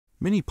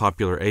Many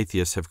popular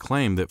atheists have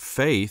claimed that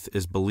faith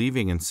is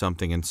believing in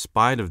something in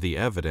spite of the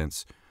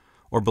evidence,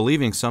 or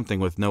believing something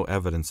with no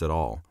evidence at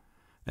all.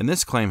 And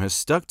this claim has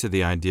stuck to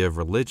the idea of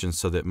religion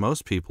so that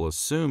most people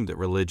assume that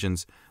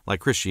religions, like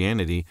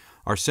Christianity,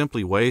 are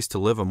simply ways to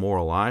live a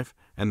moral life,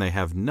 and they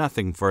have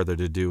nothing further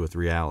to do with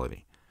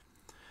reality.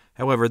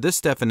 However,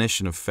 this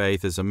definition of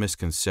faith is a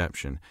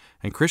misconception,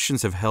 and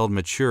Christians have held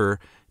mature,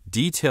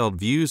 detailed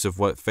views of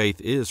what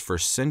faith is for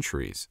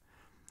centuries.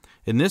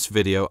 In this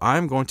video, I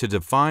am going to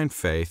define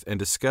faith and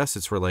discuss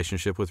its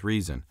relationship with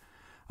reason.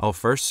 I'll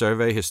first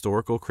survey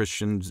historical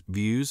Christian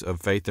views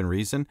of faith and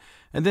reason,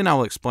 and then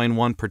I'll explain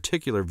one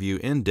particular view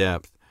in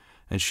depth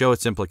and show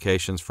its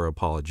implications for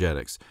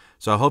apologetics.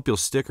 So I hope you'll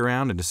stick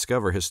around and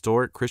discover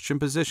historic Christian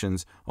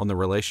positions on the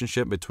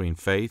relationship between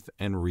faith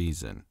and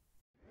reason.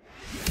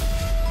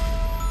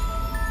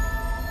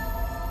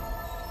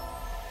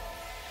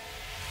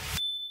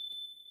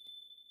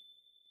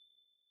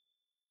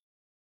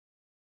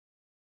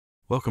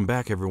 Welcome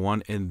back,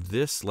 everyone. In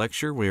this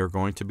lecture, we are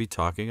going to be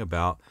talking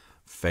about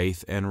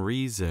faith and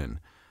reason.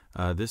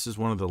 This is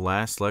one of the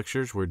last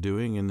lectures we're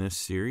doing in this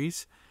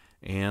series.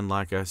 And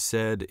like I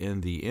said in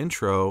the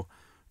intro,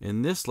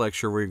 in this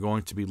lecture, we're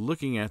going to be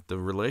looking at the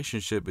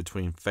relationship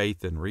between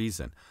faith and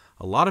reason.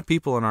 A lot of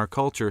people in our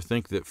culture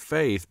think that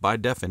faith, by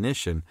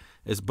definition,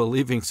 is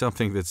believing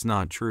something that's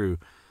not true.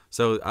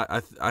 So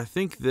I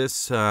think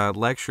this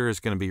lecture is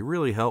going to be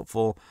really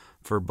helpful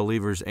for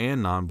believers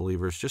and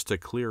non-believers, just to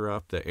clear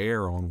up the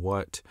air on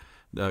what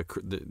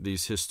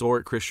these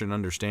historic Christian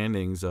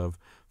understandings of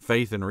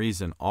faith and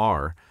reason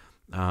are.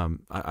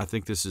 I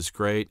think this is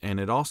great, and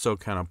it also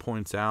kind of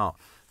points out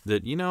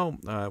that,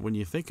 when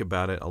you think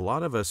about it, a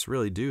lot of us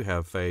really do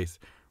have faith,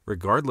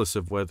 regardless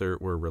of whether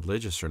we're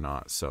religious or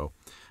not. So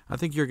I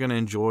think you're going to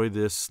enjoy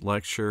this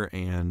lecture,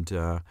 and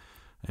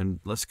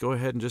let's go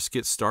ahead and just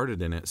get started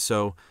in it.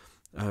 So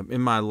in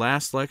my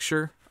last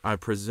lecture, I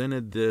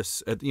presented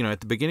this, at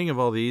the beginning of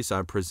all these,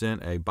 I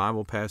present a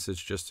Bible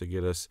passage just to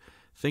get us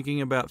thinking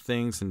about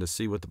things and to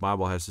see what the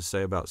Bible has to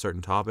say about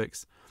certain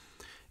topics.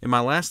 In my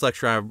last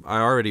lecture,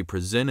 I already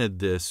presented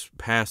this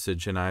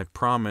passage, and I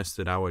promised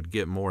that I would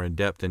get more in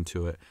depth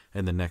into it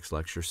in the next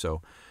lecture.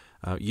 So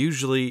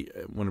usually,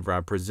 whenever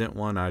I present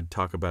one, I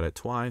talk about it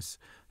twice,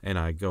 and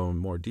I go in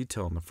more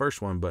detail in the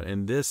first one. But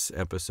in this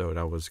episode,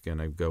 I was going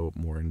to go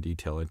more in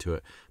detail into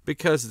it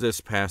because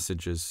this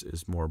passage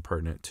is more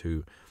pertinent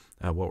to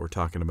what we're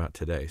talking about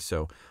today.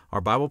 So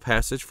our Bible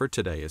passage for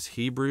today is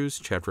Hebrews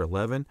chapter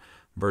 11,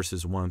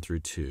 verses 1 through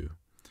 2.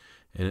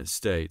 And it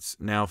states,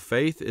 "Now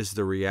faith is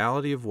the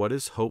reality of what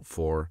is hoped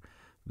for,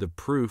 the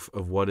proof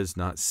of what is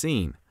not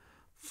seen.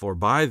 For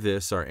by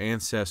this our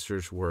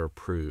ancestors were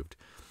approved."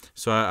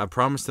 So I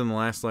promised in the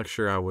last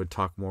lecture I would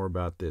talk more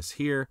about this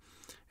here.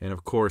 And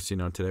of course,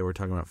 today we're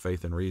talking about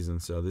faith and reason,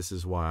 so this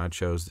is why I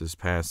chose this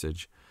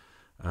passage.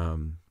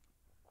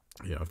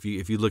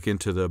 If you look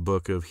into the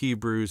book of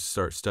Hebrews,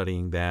 start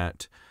studying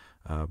that.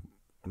 I'm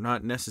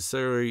not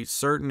necessarily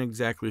certain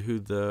exactly who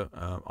the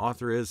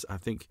author is. I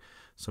think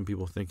some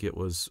people think it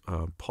was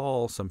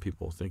Paul. Some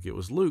people think it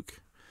was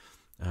Luke.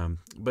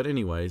 But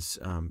anyways,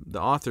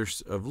 the author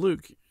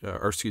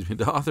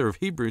of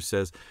Hebrews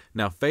says,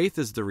 "Now faith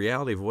is the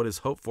reality of what is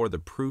hoped for, the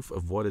proof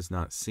of what is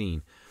not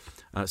seen."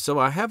 So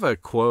I have a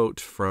quote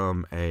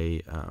from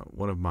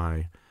one of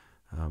my.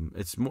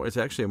 It's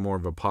actually more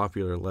of a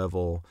popular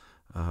level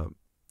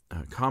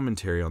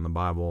commentary on the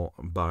Bible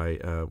by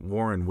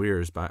Warren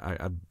Weirs.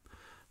 I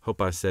hope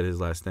I said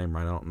his last name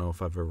right. I don't know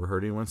if I've ever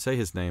heard anyone say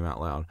his name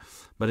out loud.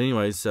 But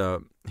anyways,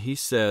 he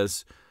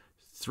says,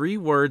 "Three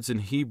words in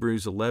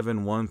Hebrews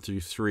 11, 1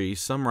 through 3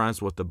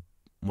 summarize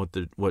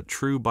what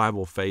true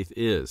Bible faith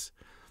is: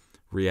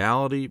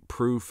 reality,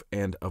 proof,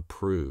 and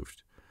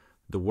approved.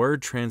 The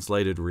word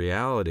translated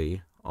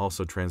reality,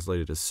 also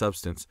translated as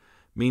substance,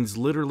 means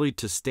literally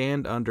to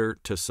stand under,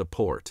 to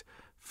support.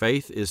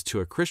 Faith is to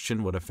a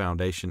Christian what a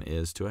foundation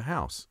is to a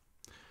house."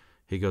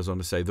 He goes on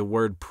to say, "The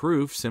word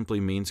proof simply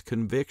means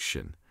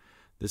conviction.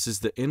 This is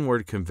the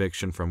inward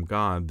conviction from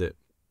God that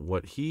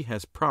what he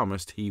has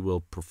promised he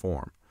will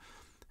perform."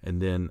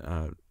 And then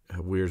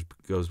Weirs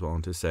goes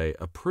on to say,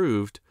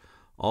 "Approved,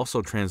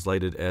 also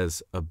translated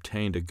as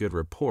obtained a good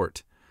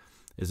report,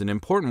 is an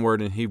important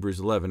word in Hebrews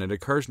 11. It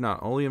occurs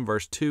not only in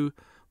verse 2,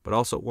 but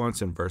also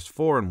once in verse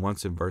 4 and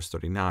once in verse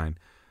 39.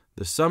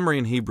 The summary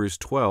in Hebrews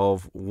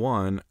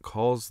 12:1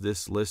 calls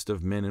this list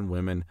of men and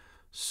women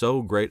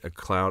so great a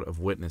cloud of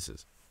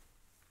witnesses."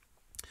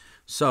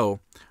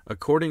 So,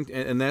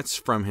 and that's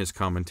from his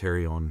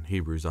commentary on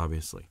Hebrews,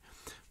 obviously.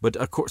 But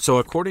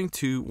according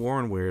to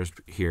Warren Weirs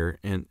here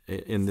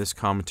in this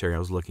commentary I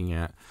was looking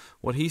at,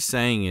 what he's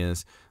saying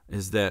is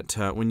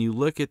that when you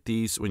look at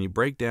these, when you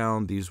break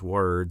down these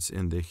words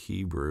in the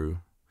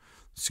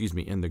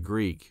in the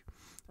Greek,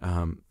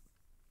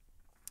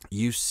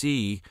 you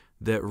see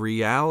that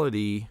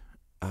reality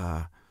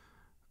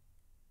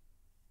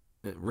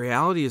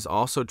is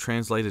also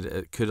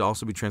could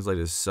also be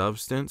translated as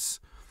substance.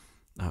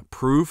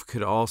 Proof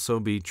could also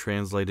be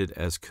translated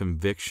as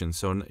conviction.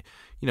 So,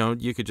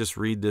 you could just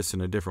read this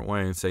in a different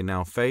way and say,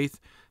 now faith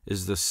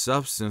is the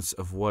substance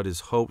of what is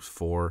hoped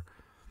for,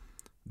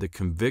 the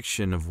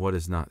conviction of what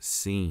is not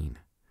seen.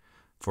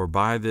 For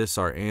by this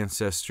our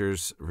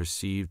ancestors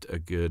received a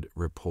good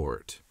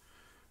report.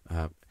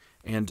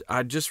 And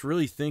I just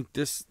really think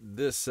this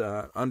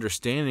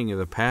understanding of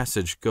the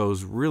passage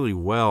goes really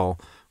well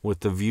with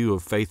the view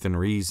of faith and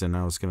reason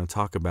I was going to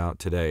talk about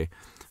today.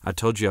 I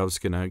told you I was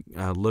going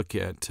to look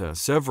at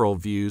several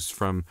views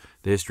from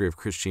the history of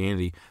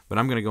Christianity, but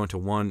I'm going to go into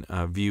one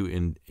view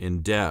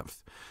in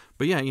depth.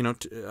 But yeah,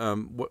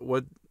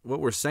 what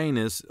we're saying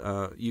is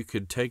you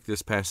could take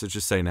this passage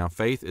to say, now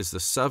faith is the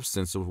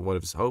substance of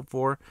what is hoped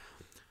for,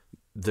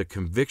 the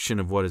conviction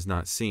of what is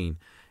not seen.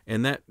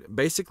 And that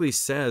basically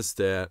says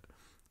that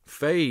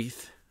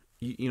faith,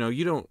 you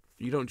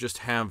don't just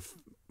have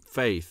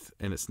faith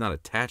and it's not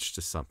attached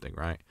to something,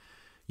 right?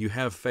 You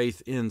have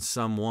faith in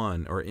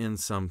someone or in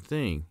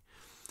something.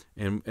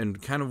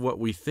 And kind of what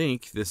we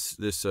think this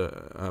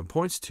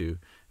points to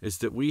is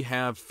that we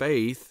have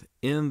faith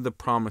in the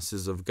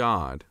promises of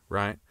God,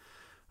 right?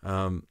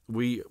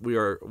 We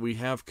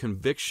have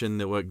conviction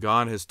that what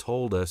God has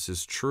told us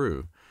is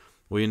true.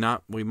 We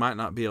might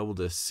not be able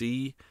to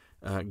see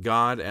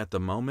God at the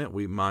moment.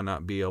 We might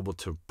not be able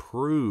to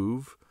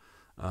prove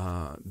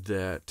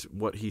that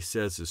what He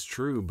says is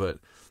true, but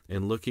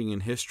in looking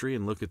in history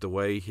and look at the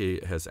way He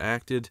has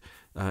acted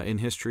in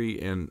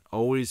history and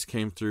always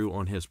came through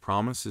on His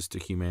promises to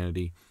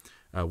humanity,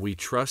 we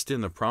trust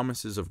in the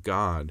promises of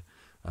God,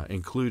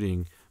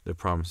 including the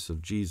promise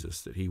of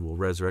Jesus, that He will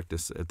resurrect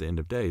us at the end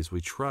of days.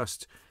 We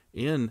trust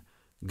in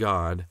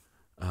God,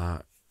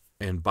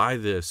 and by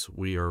this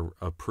we are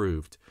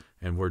approved.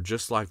 And we're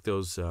just like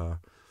those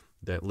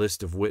that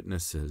list of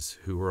witnesses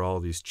who were all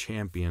these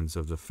champions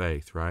of the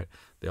faith, right?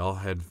 They all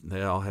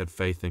had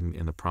faith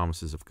in the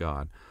promises of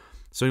God.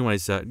 So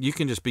anyways, you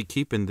can just be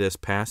keeping this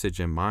passage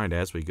in mind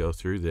as we go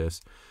through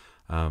this.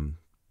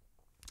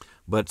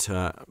 But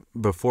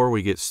before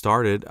we get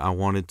started, I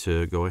wanted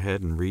to go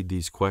ahead and read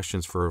these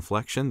questions for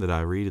reflection that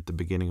I read at the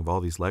beginning of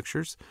all these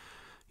lectures.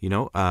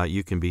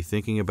 You can be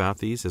thinking about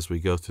these as we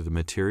go through the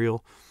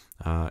material.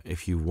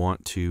 If you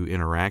want to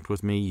interact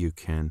with me, you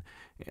can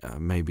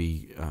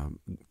maybe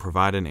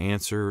provide an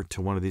answer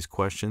to one of these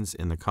questions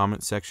in the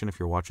comment section if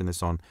you're watching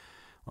this on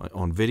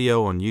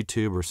video on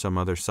YouTube or some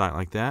other site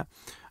like that.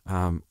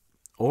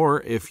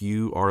 Or if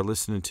you are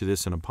listening to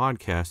this in a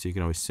podcast, you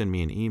can always send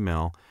me an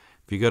email.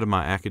 If you go to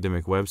my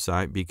academic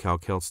website,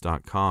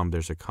 bcalkelts.com,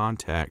 there's a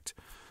contact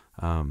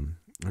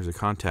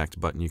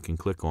button you can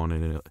click on,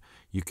 and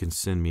you can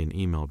send me an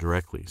email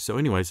directly. So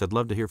anyways, I'd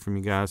love to hear from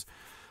you guys.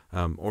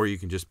 Or you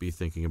can just be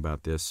thinking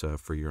about this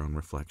for your own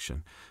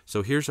reflection.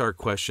 So here's our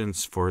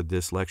questions for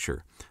this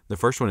lecture. The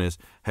first one is,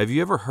 have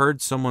you ever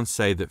heard someone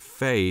say that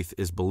faith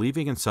is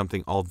believing in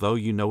something although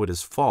you know it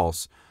is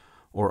false,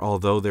 or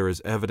although there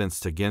is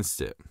evidence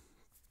against it?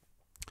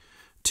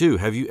 2,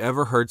 have you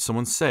ever heard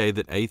someone say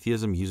that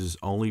atheism uses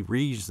only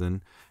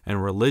reason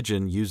and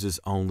religion uses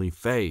only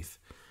faith?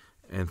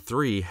 And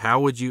 3, how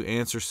would you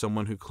answer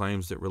someone who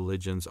claims that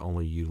religions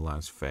only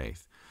utilize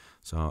faith?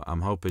 So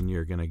I'm hoping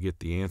you're going to get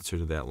the answer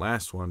to that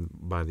last one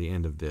by the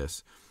end of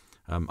this.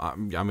 I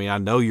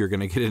know you're going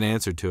to get an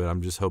answer to it.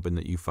 I'm just hoping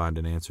that you find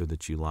an answer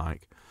that you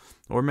like.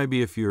 Or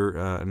maybe if you're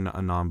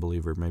a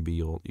non-believer, maybe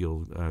you'll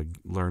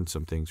learn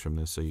some things from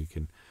this so you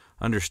can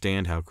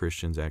understand how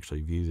Christians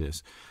actually view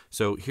this.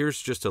 So here's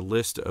just a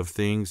list of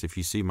things. If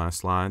you see my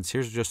slides,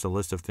 here's just a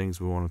list of things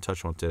we want to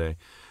touch on today.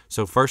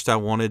 So first, I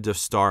wanted to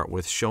start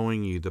with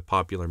showing you the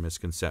popular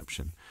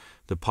misconception,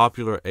 the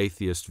popular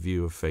atheist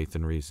view of faith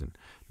and reason.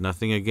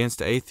 Nothing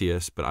against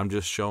atheists, but I'm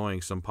just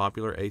showing some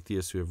popular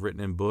atheists who have written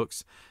in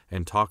books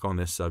and talk on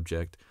this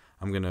subject.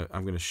 I'm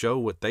gonna show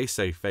what they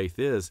say faith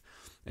is.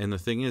 And the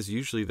thing is,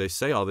 usually they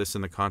say all this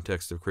in the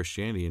context of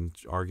Christianity and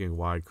arguing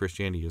why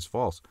Christianity is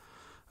false.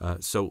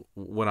 So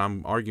what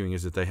I'm arguing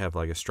is that they have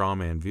like a straw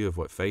man view of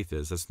what faith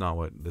is. That's not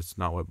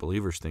what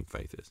believers think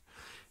faith is.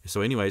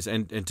 So anyways,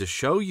 and to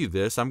show you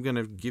this, I'm going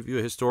to give you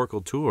a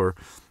historical tour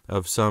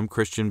of some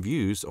Christian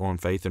views on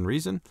faith and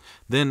reason.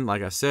 Then,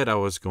 like I said, I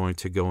was going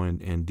to go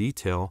in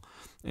detail,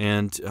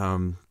 and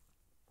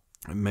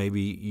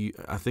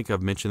I think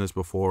I've mentioned this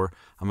before.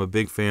 I'm a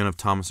big fan of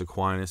Thomas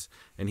Aquinas,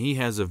 and he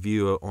has a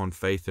view on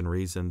faith and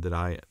reason that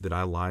I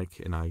like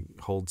and I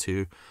hold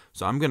to.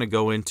 So I'm going to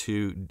go in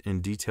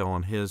detail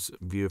on his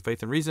view of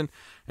faith and reason,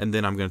 and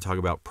then I'm going to talk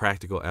about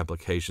practical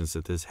applications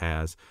that this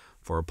has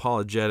for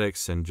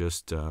apologetics and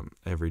just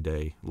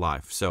everyday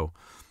life. So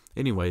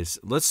anyways,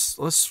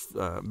 let's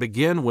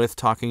begin with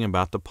talking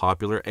about the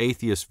popular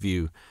atheist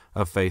view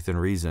of faith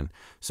and reason.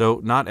 So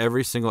not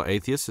every single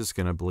atheist is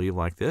going to believe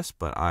like this,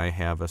 but I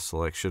have a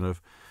selection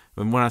of,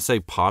 and when I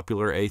say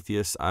popular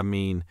atheists, I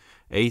mean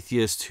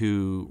atheists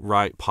who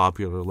write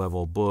popular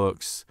level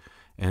books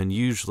and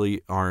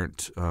usually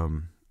aren't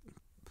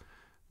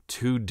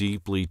too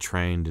deeply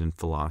trained in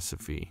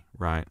philosophy,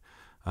 right?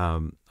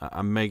 You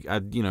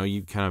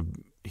kind of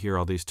hear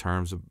all these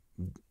terms of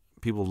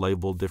people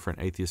label different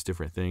atheists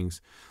different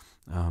things.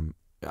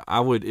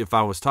 I would, if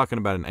I was talking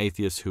about an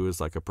atheist who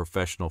is like a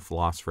professional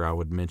philosopher, I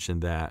would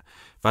mention that.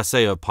 If I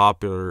say a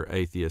popular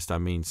atheist, I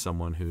mean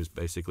someone who's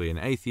basically an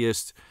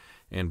atheist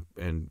and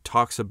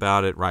talks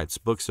about it, writes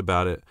books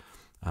about it,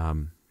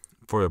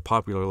 for a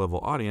popular level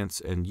audience,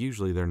 and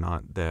usually they're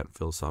not that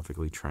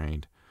philosophically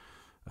trained.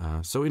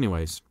 So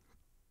anyways,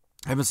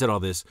 having said all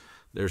this,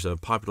 there's a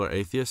popular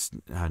atheist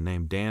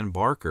named Dan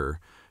Barker,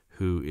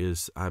 who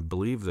is, I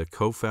believe, the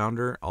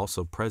co-founder,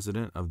 also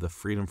president of the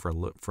Freedom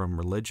from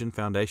Religion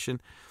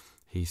Foundation.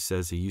 He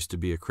says he used to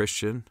be a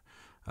Christian.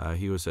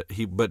 He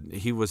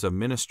was a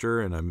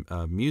minister and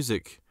a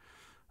music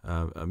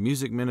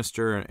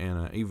minister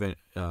and an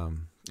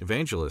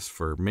evangelist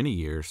for many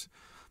years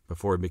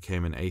before he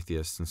became an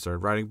atheist and started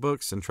writing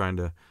books and trying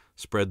to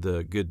spread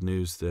the good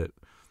news that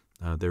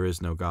there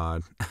is no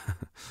God.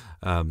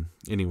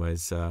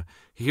 Anyways,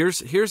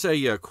 here's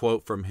a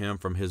quote from him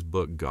from his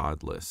book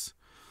Godless.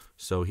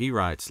 So he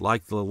writes,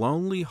 "Like the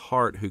lonely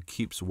heart who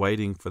keeps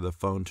waiting for the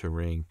phone to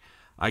ring,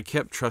 I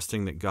kept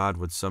trusting that God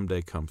would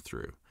someday come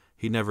through.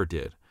 He never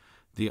did.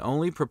 The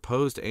only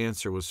proposed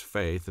answer was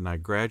faith, and I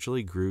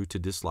gradually grew to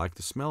dislike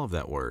the smell of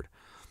that word.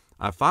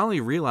 I finally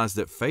realized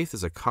that faith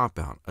is a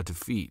cop-out, a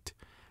defeat,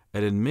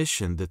 an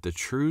admission that the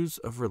truths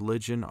of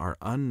religion are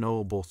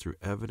unknowable through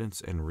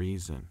evidence and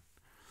reason."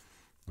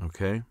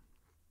 Okay?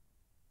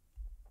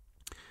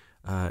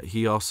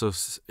 He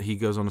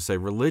goes on to say,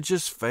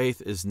 "Religious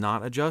faith is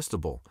not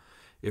adjustable.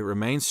 It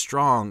remains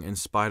strong in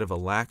spite of a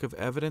lack of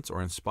evidence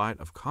or in spite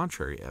of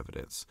contrary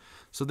evidence."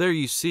 So there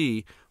you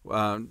see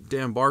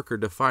Dan Barker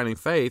defining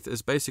faith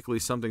as basically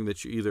something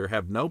that you either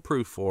have no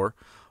proof for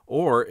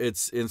or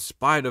it's in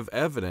spite of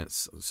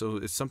evidence. So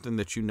it's something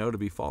that you know to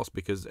be false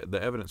because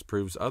the evidence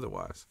proves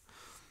otherwise.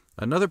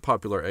 Another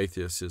popular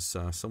atheist is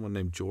someone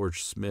named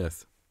George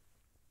Smith.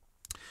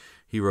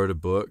 He wrote a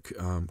book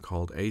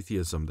called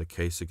Atheism, The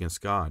Case Against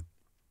God.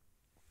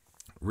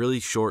 Really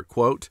short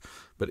quote,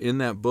 but in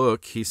that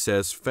book he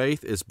says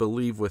faith is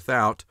believed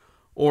without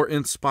or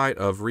in spite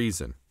of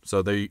reason.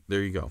 So there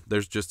you go.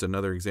 There's just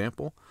another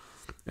example.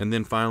 And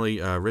then finally,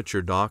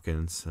 Richard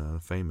Dawkins,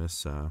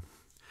 famous,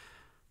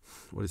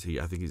 what is he?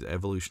 I think he's an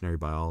evolutionary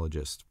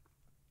biologist.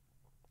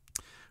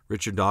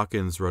 Richard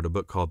Dawkins wrote a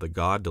book called The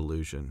God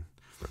Delusion.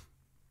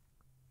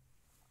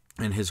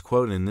 And his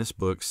quote in this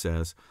book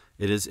says,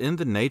 "It is in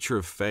the nature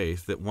of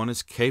faith that one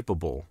is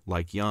capable,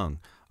 like Young,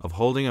 of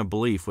holding a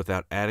belief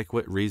without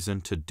adequate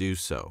reason to do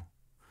so."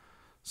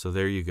 So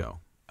there you go.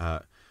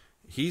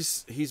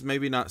 He's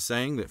maybe not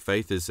saying that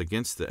faith is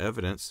against the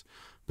evidence,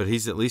 but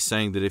he's at least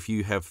saying that if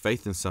you have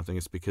faith in something,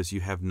 it's because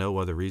you have no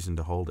other reason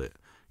to hold it.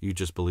 You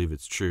just believe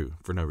it's true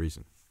for no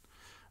reason.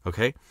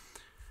 Okay?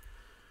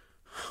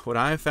 What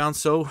I have found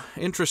so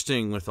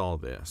interesting with all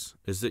this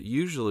is that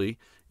usually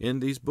in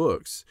these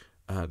books,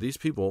 these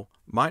people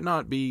might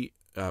not be,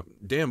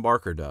 Dan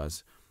Barker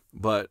does,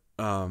 but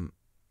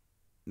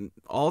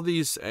all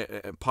these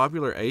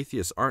popular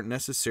atheists aren't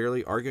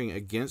necessarily arguing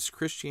against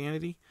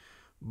Christianity,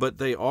 but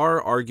they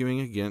are arguing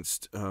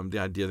against the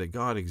idea that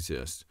God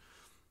exists.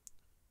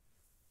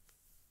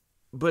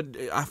 But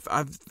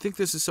I think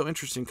this is so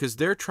interesting because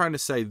they're trying to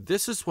say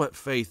this is what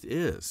faith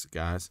is,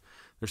 guys.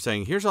 They're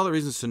saying here's all the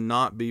reasons to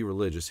not be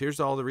religious. Here's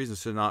all the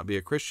reasons to not be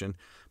a Christian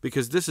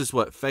because this is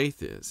what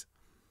faith is.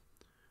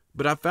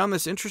 But I found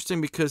this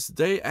interesting because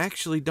they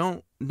actually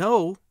don't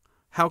know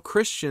how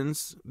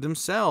Christians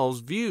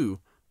themselves view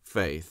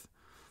faith.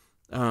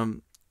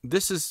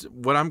 This is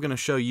what I'm going to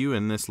show you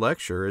in this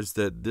lecture is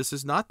that this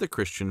is not the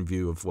Christian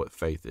view of what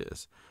faith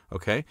is.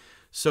 Okay?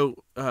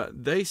 So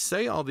they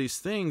say all these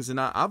things, and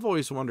I've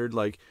always wondered,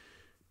 like,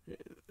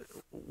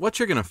 what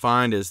you're going to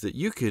find is that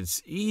you could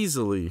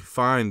easily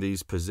find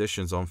these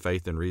positions on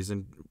faith and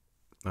reason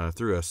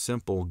through a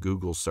simple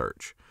Google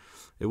search.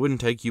 It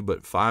wouldn't take you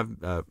but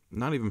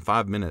not even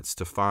 5 minutes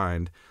to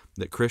find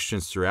that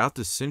Christians throughout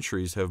the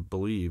centuries have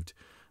believed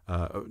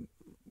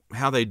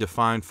how they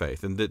define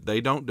faith, and that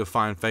they don't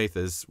define faith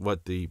as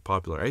what the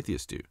popular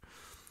atheists do.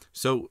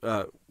 So,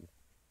 I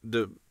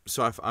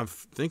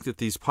think that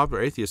these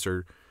popular atheists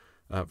are,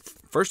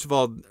 first of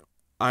all,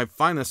 I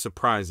find this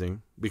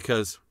surprising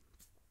because,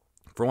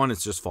 for one,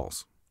 it's just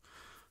false.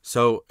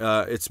 So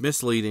it's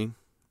misleading.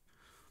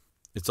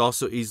 It's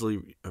also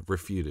easily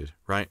refuted,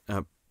 right?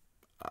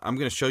 I'm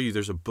going to show you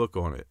there's a book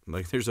on it.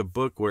 Like there's a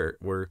book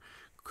where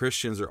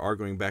Christians are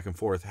arguing back and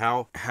forth.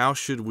 How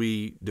should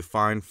we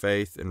define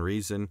faith and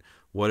reason?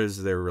 What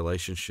is their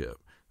relationship?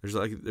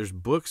 There's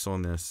books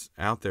on this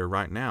out there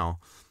right now.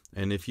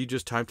 And if you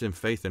just typed in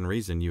faith and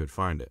reason, you would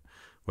find it.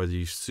 Whether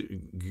you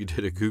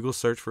did a Google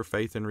search for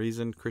faith and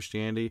reason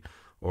Christianity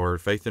or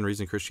faith and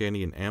reason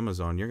Christianity in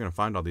Amazon, you're going to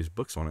find all these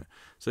books on it.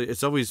 So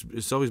it's always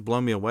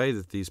blown me away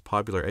that these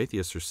popular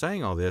atheists are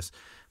saying all this,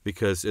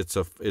 because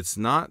it's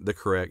not the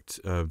correct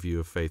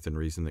view of faith and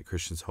reason that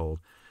Christians hold.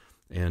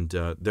 And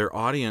their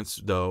audience,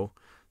 though,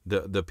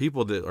 the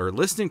people that are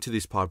listening to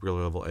these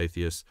popular level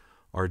atheists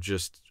are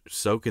just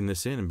soaking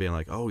this in and being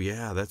like, oh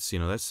yeah, that's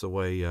the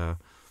way,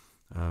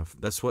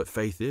 that's what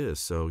faith is.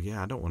 So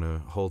yeah, I don't want to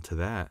hold to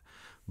that.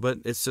 But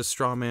it's a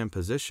straw man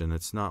position.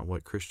 It's not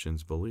what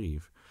Christians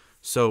believe.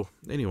 So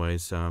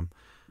anyways,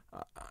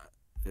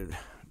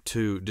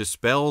 to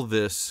dispel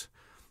this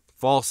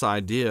false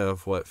idea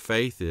of what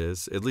faith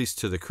is, at least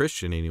to the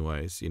Christian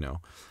anyways,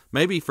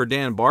 maybe for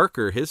Dan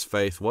Barker, his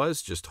faith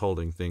was just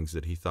holding things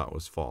that he thought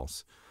was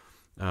false.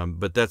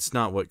 But that's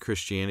not what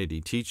Christianity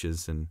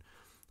teaches, and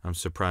I'm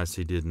surprised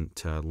he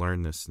didn't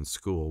learn this in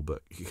school.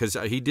 But because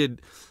he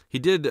did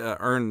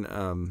earn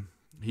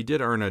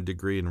a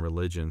degree in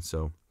religion,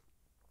 so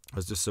I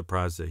was just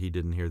surprised that he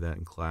didn't hear that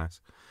in class.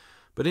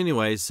 But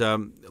anyways,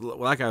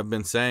 like I've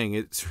been saying,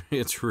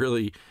 it's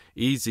really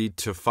easy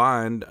to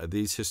find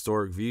these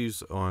historic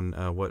views on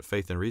what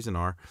faith and reason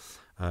are.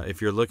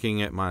 If you're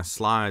looking at my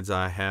slides,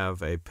 I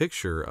have a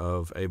picture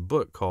of a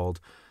book called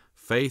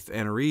Faith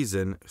and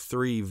Reason,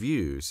 3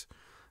 Views.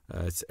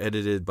 It's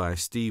edited by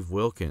Steve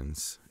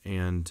Wilkins,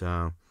 and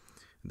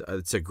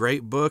it's a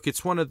great book.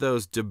 It's one of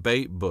those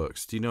debate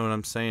books. Do you know what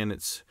I'm saying?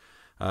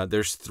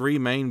 There's 3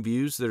 main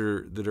views that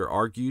are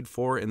argued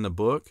for in the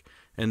book.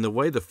 And the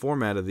way the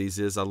format of these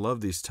is, I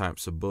love these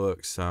types of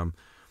books.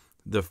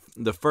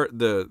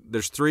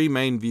 There's 3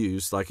 main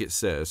views, like it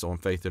says, on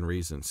faith and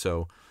reason.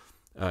 So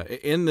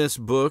in this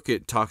book,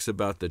 it talks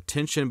about the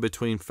tension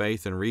between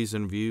faith and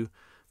reason view,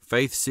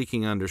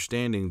 faith-seeking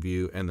understanding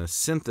view, and the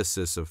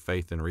synthesis of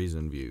faith and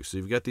reason view. So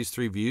you've got these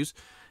 3 views.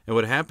 And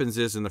what happens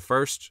is in the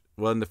first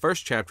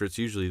chapter, it's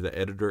usually the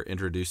editor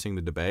introducing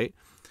the debate.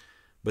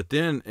 But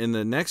then in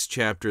the next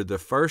chapter,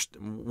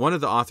 one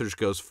of the authors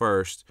goes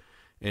first,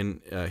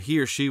 and he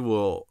or she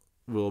will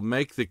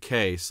make the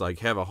case, like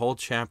have a whole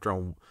chapter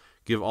on,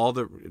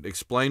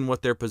 explain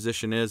what their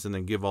position is, and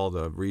then give all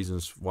the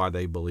reasons why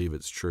they believe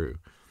it's true.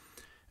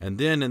 And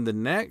then in the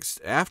next,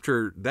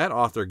 after that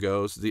author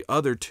goes, the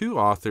other 2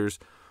 authors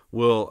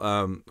will,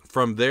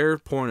 from their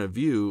point of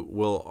view,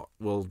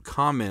 will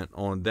comment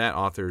on that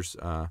author's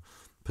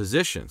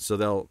position. So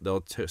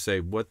they'll say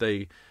what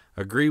they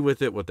agree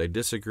with it, what they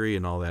disagree,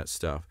 and all that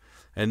stuff.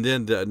 And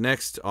then the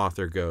next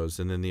author goes,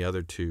 and then the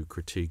other 2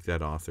 critique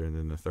that author, and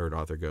then the third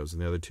author goes,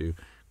 and the other 2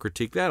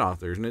 critique that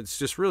author. And it's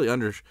just really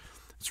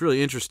it's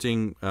really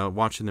interesting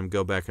watching them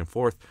go back and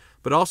forth,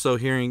 but also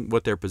hearing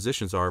what their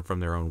positions are from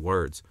their own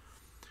words.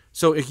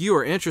 So if you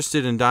are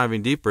interested in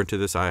diving deeper into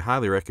this, I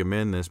highly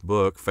recommend this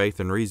book, Faith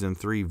and Reason,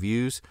 3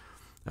 Views.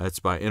 It's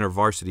by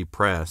InterVarsity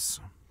Press.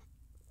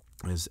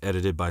 It's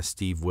edited by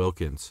Steve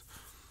Wilkins.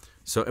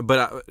 So,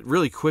 but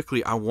really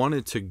quickly, I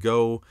wanted to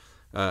go.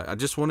 I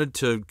just wanted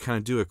to kind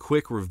of do a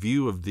quick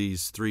review of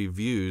these 3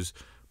 views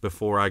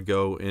before I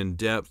go in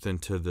depth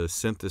into the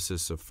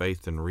synthesis of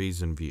faith and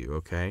reason view,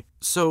 okay?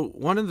 So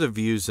one of the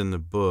views in the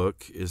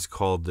book is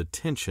called the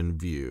tension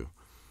view.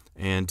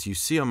 And you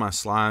see on my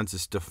slides,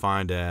 it's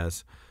defined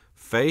as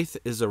faith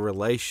is a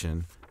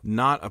relation,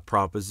 not a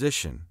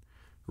proposition.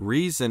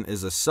 Reason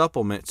is a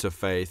supplement to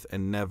faith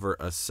and never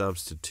a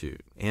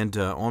substitute. And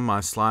on my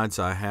slides,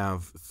 I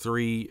have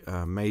 3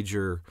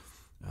 major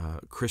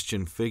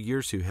Christian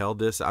figures who held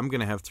this. I'm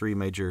going to have 3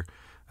 major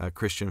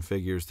Christian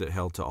figures that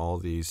held to all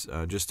these,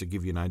 just to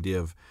give you an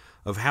idea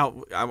of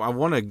how I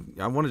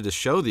wanted to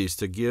show these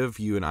to give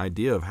you an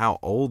idea of how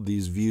old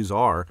these views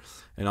are,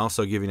 and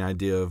also give you an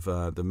idea of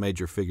the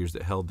major figures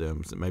that held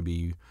them. So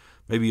maybe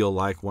you'll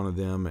like one of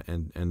them,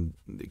 and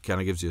it kind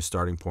of gives you a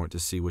starting point to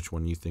see which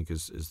one you think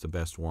is the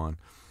best one.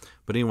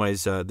 But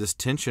anyways, this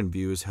tension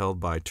view is held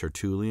by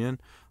Tertullian,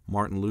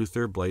 Martin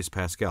Luther, Blaise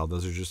Pascal.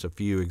 Those are just a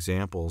few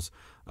examples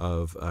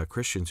of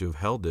Christians who have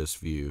held this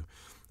view.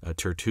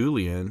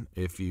 Tertullian,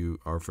 if you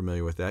are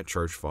familiar with that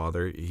church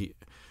father, I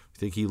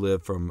think he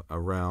lived from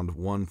around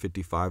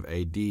 155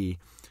 A.D.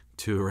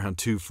 to around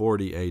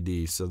 240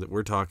 A.D. So that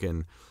we're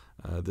talking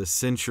the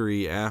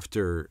century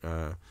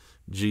after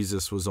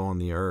Jesus was on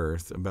the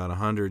earth, about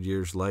 100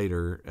 years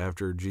later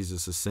after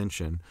Jesus'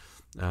 ascension.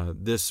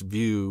 This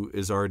view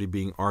is already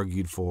being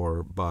argued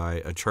for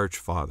by a church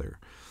father.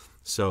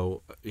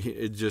 So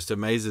it just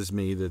amazes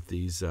me that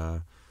these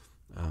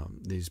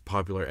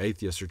popular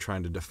atheists are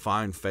trying to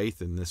define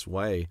faith in this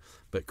way,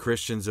 but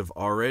Christians have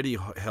already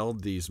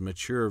held these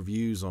mature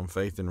views on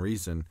faith and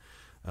reason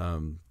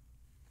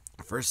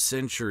for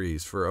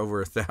centuries, for over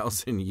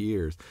 1,000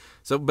 years.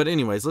 So, but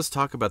anyways, let's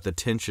talk about the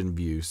tension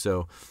view.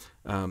 So,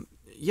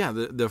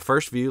 the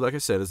first view, like I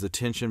said, is the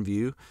tension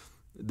view.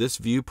 This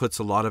view puts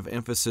a lot of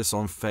emphasis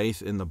on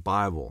faith in the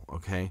Bible,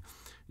 okay?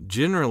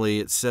 Generally,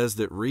 it says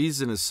that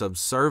reason is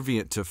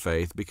subservient to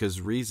faith because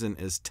reason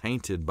is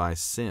tainted by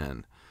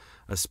sin,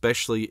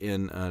 especially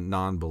in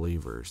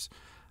non-believers.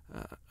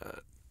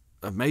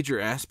 A major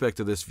aspect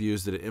of this view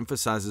is that it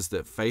emphasizes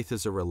that faith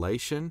is a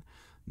relation,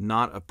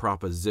 not a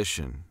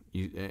proposition,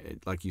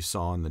 like you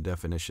saw in the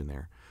definition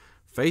there.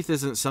 Faith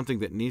isn't something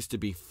that needs to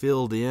be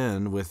filled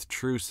in with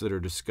truths that are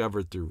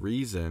discovered through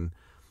reason.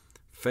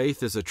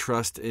 Faith is a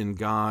trust in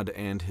God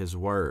and His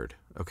Word,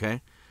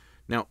 okay?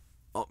 Now,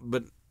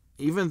 but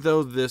even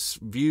though this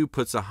view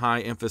puts a high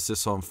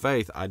emphasis on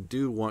faith, I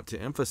do want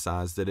to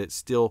emphasize that it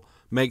still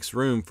makes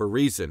room for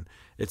reason.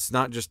 It's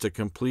not just a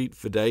complete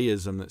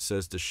fideism that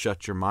says to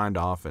shut your mind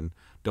off and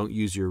don't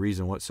use your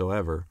reason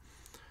whatsoever.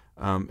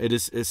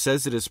 It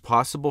says it is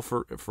possible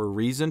for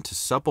reason to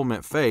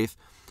supplement faith,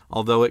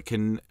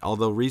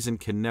 although reason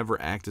can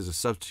never act as a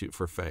substitute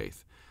for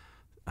faith.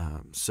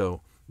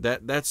 So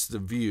that's the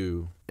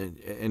view,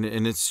 and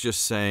it's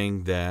just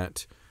saying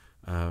that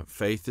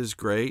faith is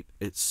great.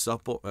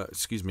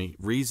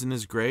 Reason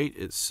is great.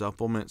 It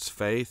supplements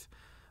faith,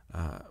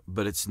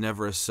 but it's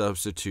never a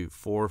substitute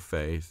for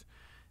faith.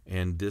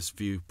 And this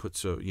view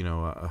puts a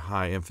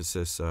high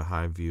emphasis, a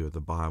high view of the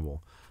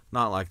Bible.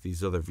 Not like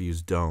these other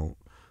views don't,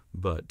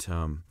 but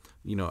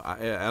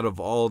out of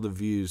all the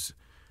views,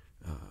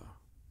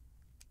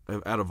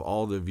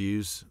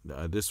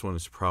 this one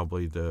is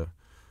probably the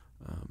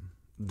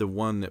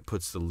one that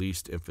puts the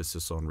least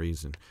emphasis on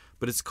reason.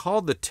 But it's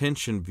called the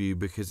tension view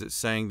because it's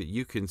saying that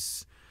you can,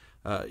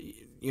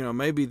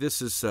 maybe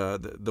this is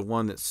the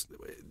one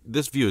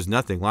this view is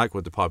nothing like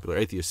what the popular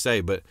atheists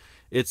say, but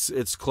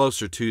it's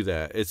closer to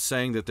that. It's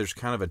saying that there's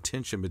kind of a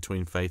tension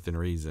between faith and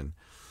reason.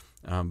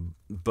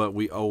 But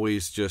we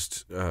always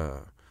just,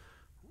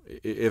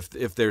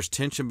 if there's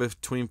tension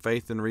between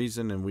faith and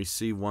reason, and we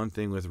see one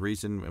thing with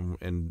reason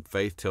and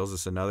faith tells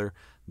us another,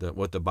 that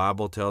what the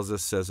Bible tells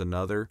us says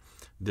another,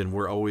 then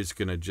we're always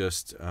going to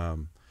just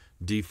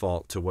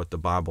default to what the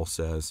Bible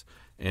says.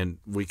 And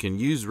we can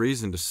use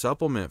reason to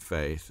supplement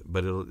faith,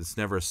 but it's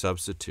never a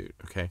substitute,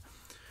 okay?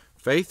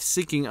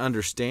 Faith-seeking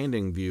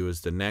understanding view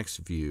is the next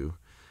view,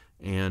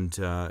 and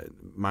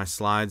my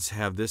slides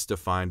have this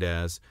defined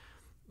as,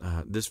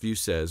 this view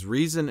says,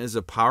 reason is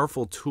a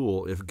powerful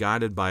tool if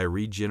guided by a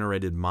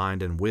regenerated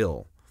mind and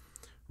will.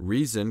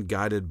 Reason,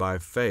 guided by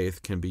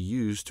faith, can be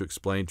used to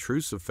explain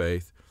truths of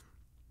faith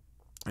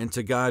and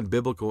to guide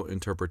biblical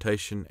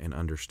interpretation and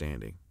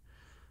understanding.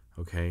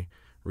 Okay?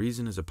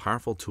 Reason is a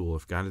powerful tool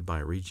if guided by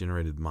a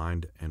regenerated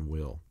mind and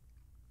will.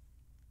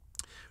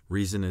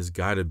 Reason is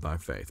guided by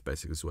faith,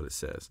 basically is what it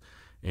says.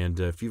 And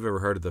if you've ever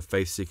heard of the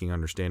faith-seeking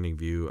understanding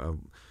view,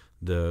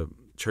 the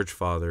church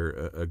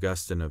father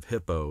Augustine of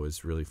Hippo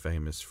is really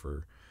famous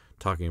for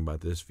talking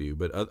about this view.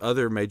 But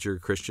other major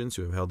Christians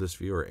who have held this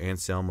view are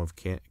Anselm of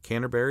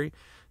Canterbury,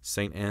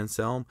 St.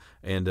 Anselm,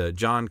 and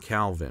John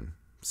Calvin.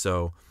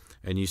 So,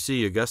 and you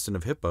see Augustine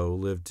of Hippo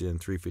lived in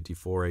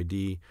 354 AD,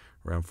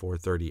 around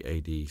 430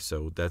 AD.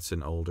 So that's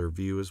an older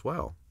view as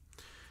well.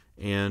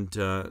 And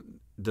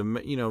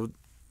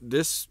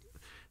this,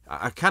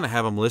 I kind of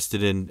have them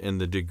listed in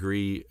the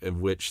degree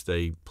in which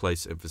they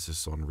place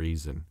emphasis on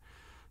reason.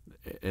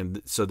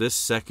 And so this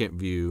second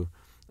view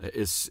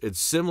it's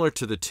similar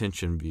to the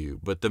tension view,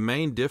 but the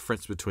main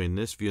difference between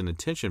this view and the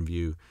tension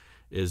view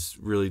is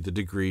really the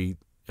degree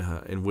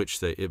in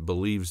which it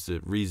believes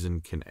that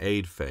reason can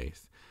aid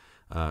faith.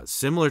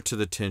 Similar to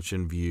the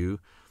tension view,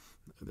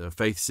 the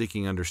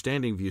faith-seeking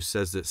understanding view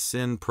says that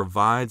sin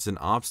provides an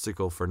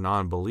obstacle for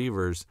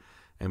non-believers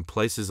and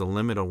places a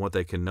limit on what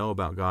they can know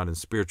about God and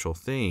spiritual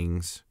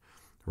things,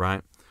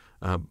 right?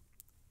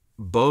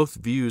 Both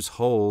views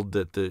hold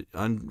that the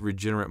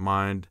unregenerate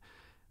mind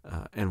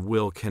and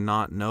will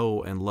cannot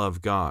know and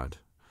love God.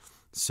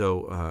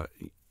 So,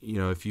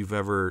 if you've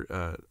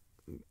ever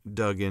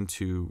dug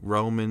into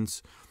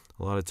Romans,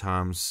 a lot of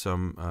times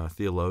some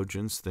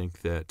theologians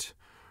think that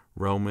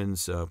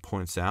Romans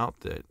points out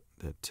that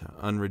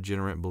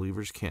unregenerate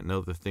believers can't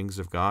know the things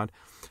of God.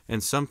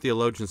 And some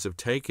theologians have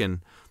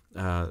taken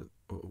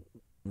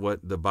what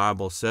the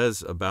Bible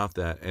says about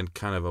that and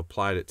kind of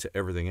applied it to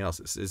everything else.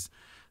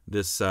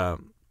 This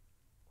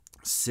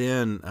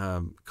sin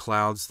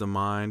clouds the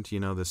mind,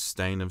 the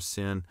stain of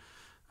sin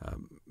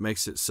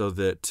makes it so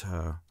that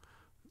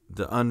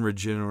the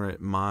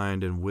unregenerate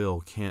mind and will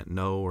can't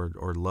know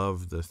or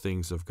love the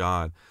things of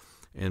God.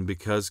 And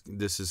because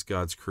this is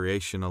God's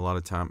creation a lot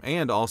of time,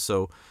 and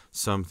also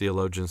some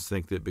theologians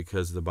think that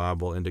because the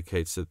Bible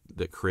indicates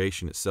that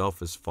creation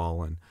itself is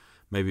fallen,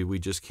 maybe we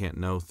just can't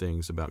know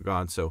things about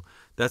God. So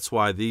that's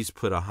why these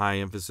put a high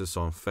emphasis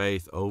on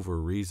faith over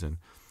reason.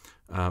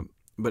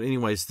 But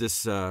anyways, this,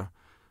 so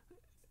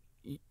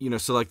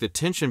like the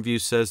tension view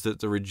says that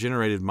the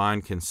regenerated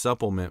mind can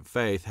supplement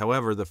faith.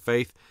 However, the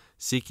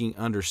faith-seeking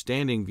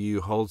understanding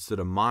view holds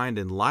that a mind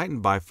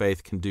enlightened by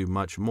faith can do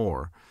much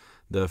more.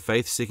 The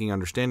faith-seeking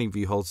understanding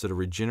view holds that a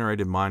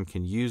regenerated mind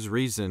can use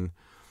reason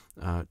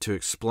to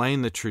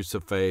explain the truths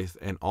of faith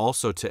and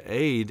also to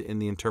aid in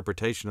the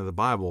interpretation of the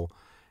Bible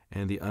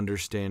and the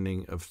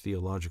understanding of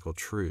theological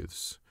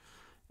truths.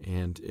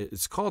 And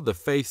it's called the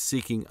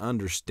faith-seeking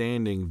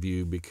understanding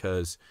view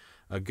because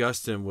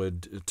Augustine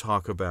would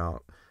talk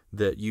about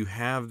that you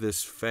have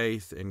this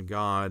faith in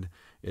God.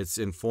 It's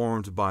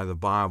informed by the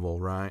Bible,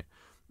 right?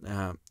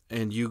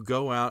 And you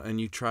go out and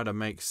you try to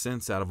make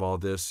sense out of all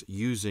this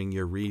using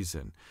your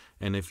reason.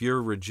 And if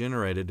you're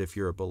regenerated, if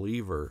you're a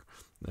believer,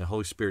 the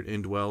Holy Spirit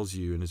indwells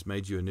you and has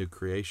made you a new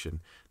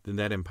creation, then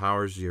that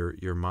empowers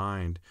your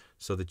mind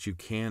so that you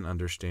can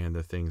understand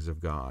the things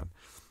of God.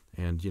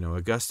 And,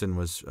 Augustine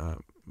was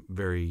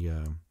very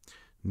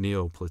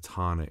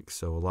Neoplatonic,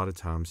 so a lot of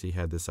times he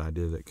had this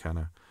idea that kind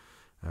of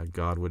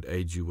God would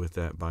aid you with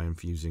that by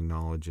infusing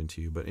knowledge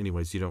into you. But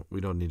anyways,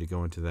 we don't need to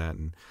go into that.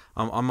 And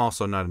I'm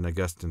also not an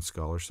Augustine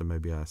scholar, so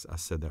maybe I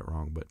said that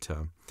wrong. But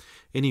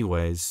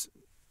anyways,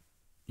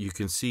 you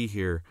can see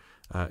here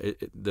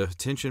the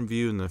attention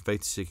view and the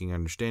faith-seeking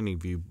understanding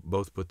view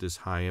both put this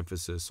high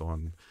emphasis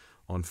on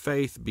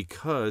faith,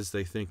 because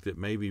they think that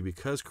maybe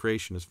because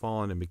creation is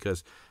fallen and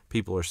because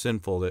people are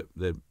sinful,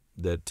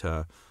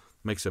 that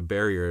makes a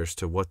barrier as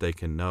to what they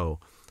can know.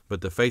 But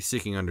the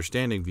faith-seeking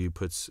understanding view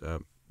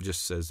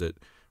just says that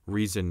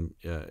reason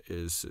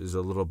is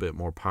a little bit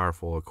more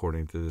powerful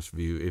according to this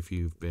view if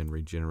you've been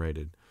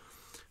regenerated.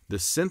 The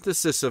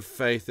synthesis of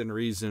faith and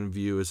reason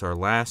view is our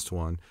last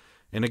one.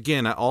 And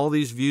again, all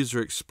these views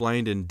are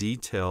explained in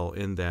detail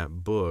in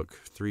that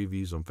book, 3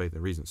 Views on Faith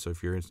and Reason. So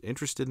if you're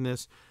interested in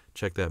this,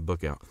 check that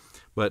book out.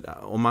 But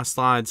on my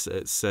slides,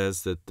 it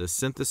says that the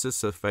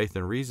synthesis of faith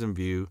and reason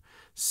view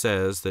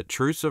says that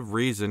truths of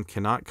reason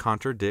cannot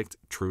contradict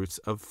truths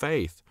of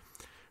faith.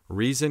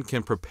 Reason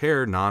can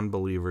prepare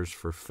non-believers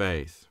for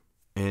faith.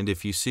 And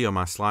if you see on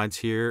my slides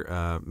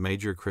here,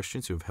 major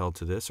Christians who have held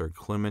to this are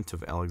Clement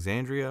of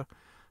Alexandria,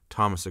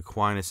 Thomas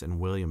Aquinas, and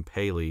William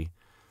Paley.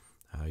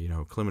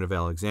 Clement of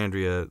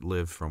Alexandria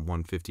lived from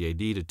 150 AD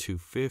to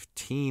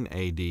 215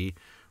 AD,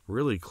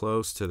 really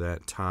close to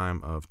that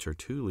time of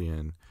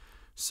Tertullian.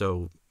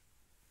 So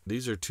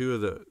these are two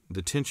of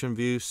the tension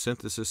views,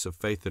 synthesis of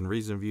faith and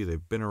reason view.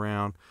 They've been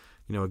around.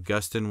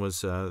 Augustine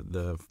was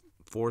the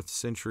 4th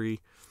century,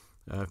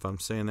 if I'm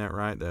saying that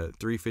right,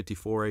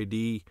 354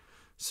 AD.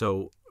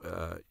 So,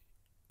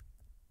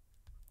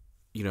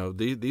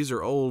 these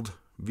are old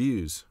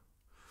views.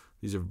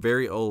 These are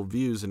very old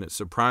views, and it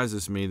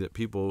surprises me that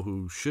people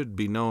who should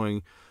be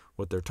knowing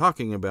what they're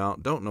talking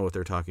about don't know what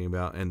they're talking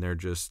about, and they're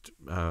just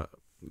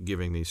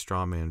giving these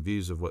straw man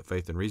views of what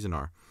faith and reason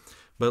are.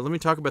 But let me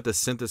talk about the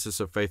synthesis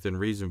of faith and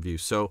reason view.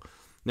 So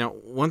now,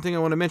 one thing I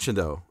want to mention,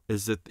 though,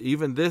 is that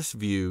even this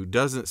view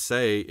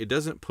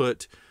doesn't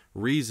put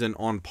reason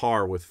on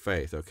par with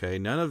faith, okay?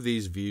 None of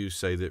these views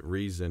say that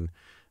reason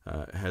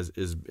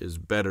is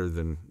better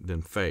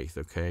than faith,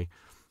 okay?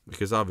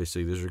 Because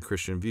obviously these are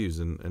Christian views,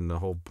 and the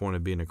whole point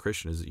of being a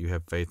Christian is that you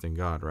have faith in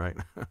God, right?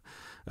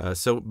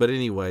 But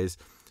anyways,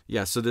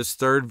 yeah, so this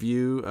third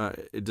view,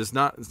 it does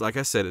not, like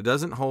I said, it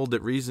doesn't hold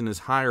that reason is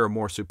higher or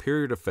more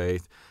superior to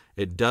faith.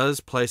 It does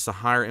place a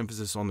higher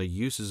emphasis on the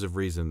uses of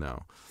reason,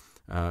 though.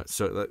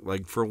 So,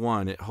 like for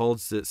one, it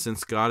holds that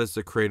since God is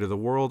the creator of the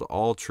world,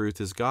 all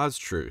truth is God's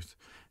truth.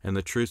 And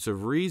the truths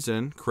of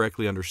reason,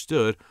 correctly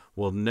understood,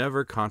 will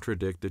never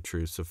contradict the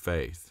truths of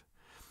faith.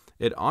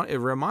 It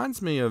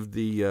reminds me of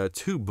the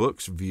 2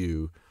 books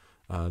view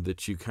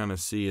that you kind of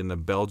see in the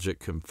Belgic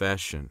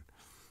Confession.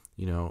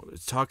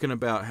 It's talking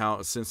about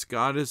how since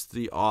God is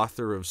the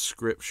author of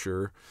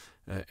Scripture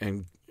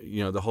and,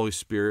 the Holy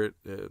Spirit,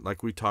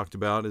 like we talked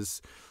about,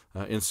 is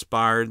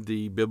inspired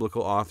the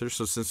biblical authors.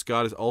 So since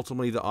God is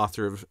ultimately the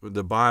author of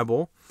the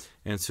Bible,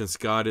 and since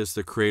God is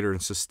the creator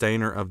and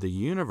sustainer of the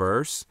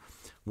universe,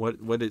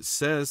 what it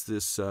says,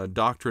 this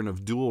doctrine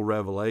of dual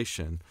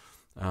revelation,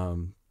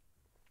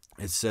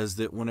 it says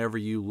that whenever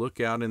you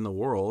look out in the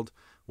world,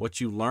 what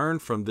you learn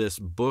from this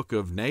book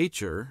of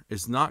nature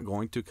is not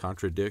going to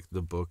contradict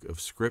the book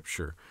of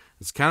Scripture.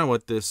 It's kind of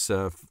what this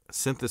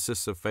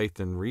synthesis of faith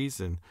and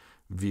reason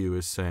view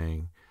is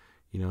saying.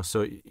 Like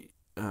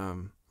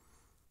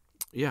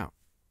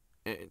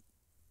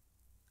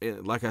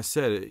I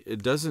said,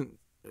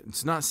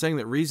 it's not saying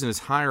that reason is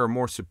higher or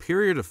more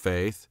superior to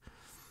faith.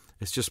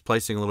 It's just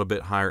placing a little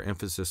bit higher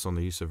emphasis on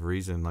the use of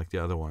reason like the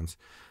other ones.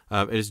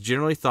 It is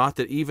generally thought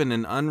that even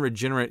an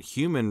unregenerate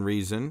human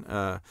reason,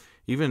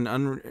 even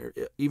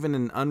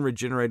an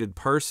unregenerated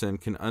person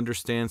can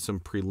understand some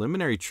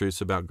preliminary truths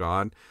about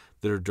God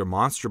that are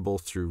demonstrable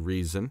through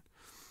reason.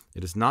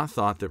 It is not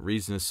thought that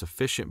reason is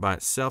sufficient by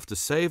itself to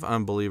save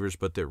unbelievers,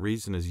 but that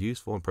reason is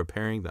useful in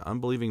preparing the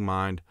unbelieving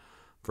mind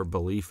for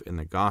belief in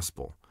the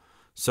gospel.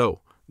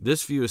 So,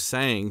 this view is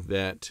saying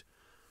that,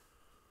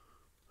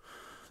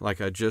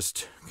 like I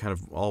just kind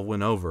of all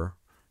went over,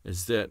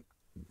 is that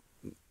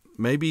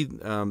maybe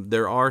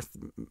there are,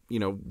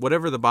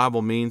 whatever the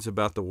Bible means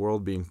about the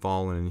world being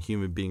fallen and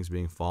human beings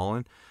being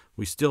fallen,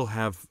 we still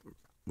have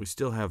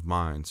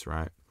minds,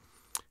 right?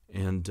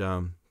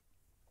 And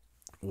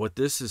what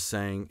this is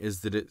saying is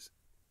that it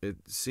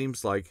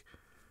seems like,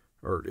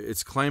 or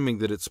it's claiming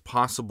that it's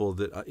possible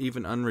that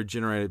even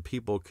unregenerated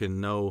people can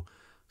know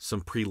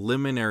some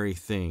preliminary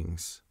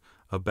things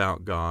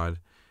about God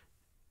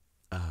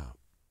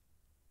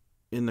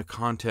in the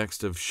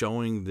context of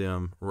showing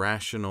them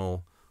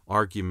rational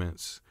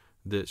arguments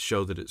that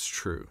show that it's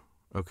true.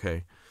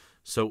 Okay,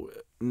 so,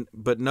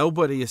 but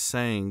nobody is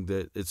saying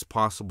that it's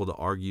possible to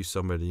argue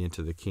somebody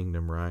into the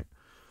kingdom, right?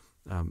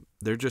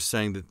 They're just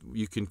saying that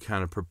you can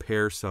kind of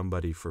prepare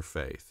somebody for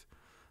faith.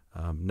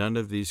 None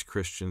of these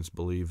Christians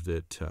believe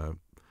that,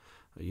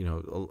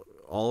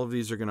 all of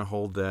these are going to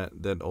hold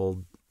that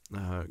old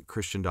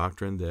Christian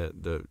doctrine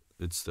that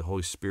it's the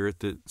Holy Spirit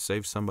that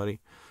saves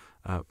somebody.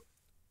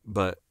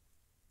 But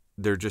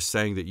they're just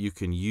saying that you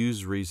can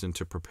use reason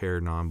to prepare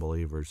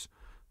non-believers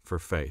for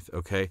faith,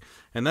 okay?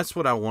 And that's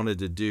what I wanted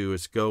to do,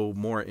 is go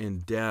more in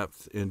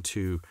depth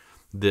into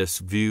this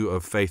view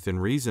of faith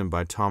and reason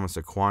by Thomas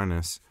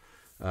Aquinas,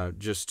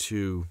 just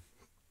to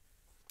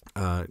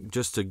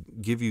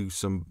give you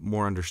some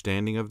more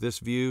understanding of this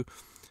view,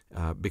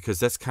 because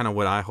that's kind of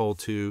what I hold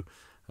to.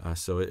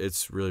 So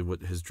it's really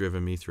what has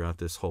driven me throughout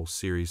this whole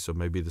series. So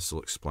maybe this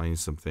will explain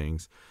some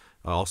things.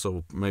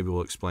 Also, maybe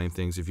we'll explain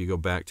things if you go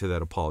back to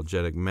that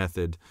apologetic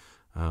method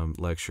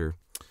lecture.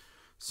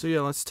 So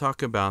yeah, let's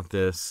talk about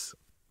this.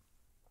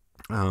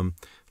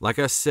 Like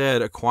I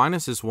said,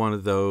 Aquinas is one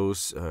of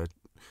those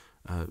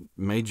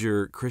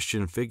major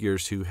Christian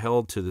figures who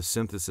held to the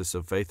synthesis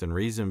of faith and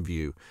reason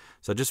view.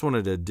 So I just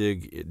wanted to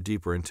dig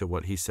deeper into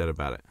what he said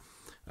about it.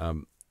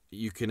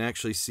 You can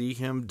actually see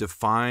him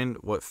define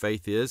what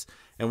faith is,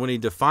 and when he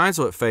defines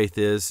what faith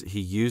is,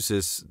 he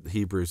uses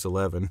Hebrews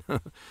 11.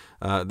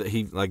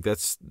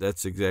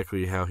 That's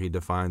exactly how he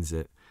defines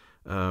it.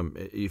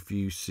 If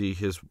you see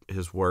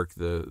his work,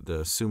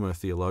 the Summa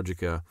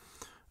Theologica,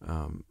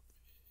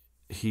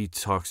 he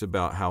talks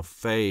about how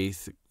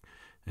faith,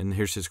 and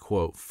here's his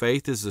quote: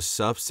 "Faith is the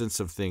substance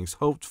of things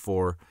hoped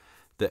for,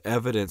 the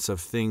evidence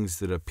of things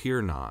that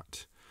appear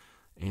not."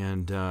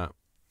 And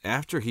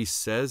after he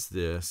says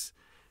this,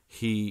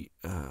 he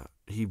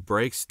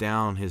breaks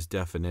down his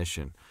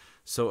definition.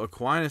 So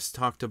Aquinas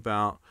talked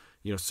about,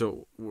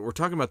 so we're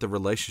talking about the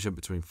relationship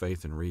between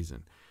faith and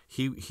reason.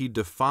 He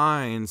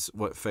defines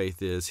what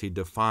faith is. He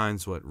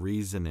defines what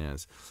reason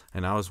is.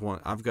 And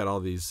I've got all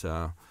these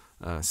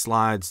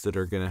slides that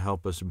are going to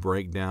help us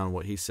break down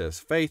what he says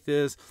faith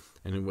is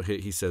and what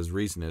he says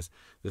reason is.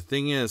 The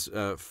thing is,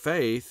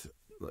 faith,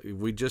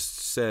 we just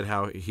said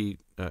how he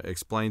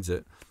explains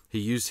it. He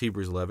used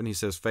Hebrews 11. He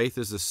says faith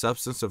is the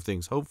substance of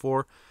things hoped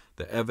for,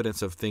 the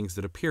evidence of things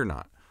that appear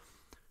not.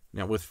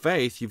 Now, with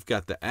faith, you've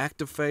got the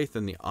act of faith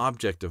and the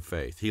object of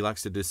faith. He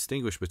likes to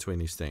distinguish between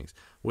these things.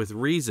 With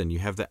reason, you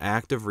have the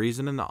act of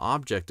reason and the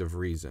object of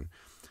reason.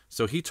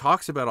 So he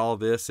talks about all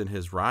this in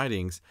his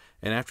writings,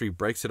 and after he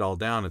breaks it all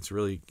down,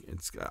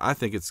 I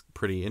think it's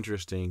pretty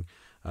interesting,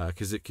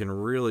 because it can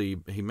really,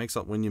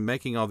 when you're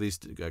making all these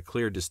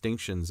clear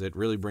distinctions, it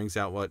really brings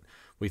out what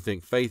we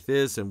think faith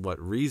is and what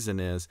reason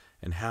is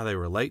and how they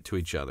relate to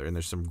each other. And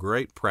there's some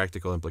great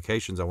practical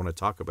implications I want to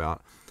talk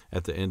about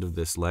at the end of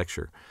this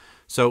lecture.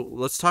 So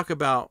let's talk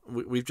about,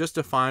 we've just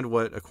defined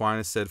what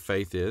Aquinas said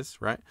faith is,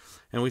 right?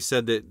 And we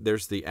said that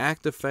there's the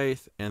act of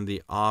faith and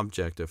the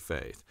object of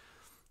faith.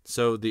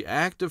 So the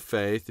act of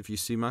faith, if you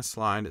see my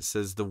slide, it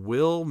says the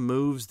will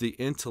moves the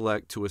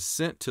intellect to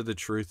assent to the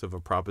truth of a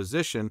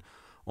proposition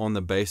on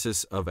the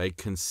basis of a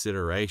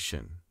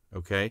consideration,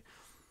 okay?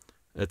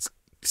 That's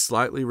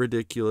slightly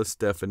ridiculous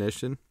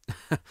definition,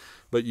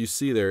 but you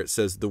see there it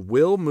says the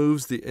will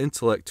moves the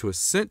intellect to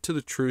assent to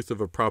the truth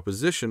of a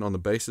proposition on the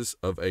basis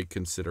of a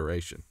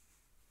consideration.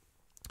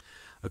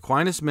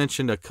 Aquinas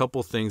mentioned a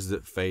couple things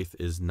that faith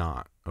is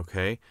not,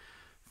 okay?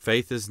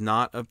 Faith is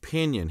not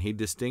opinion. He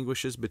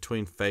distinguishes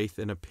between faith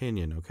and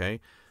opinion, okay?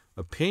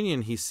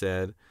 Opinion, he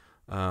said,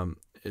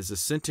 is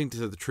assenting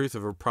to the truth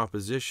of a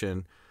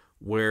proposition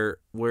where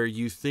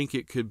you think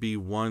it could be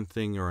one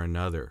thing or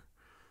another.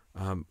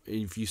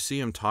 If you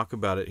see him talk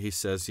about it, he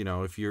says,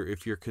 if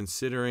you're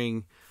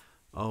considering,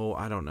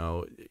 I don't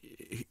know,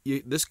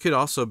 this could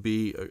also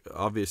be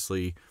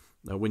obviously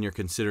when you're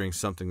considering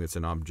something that's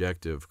an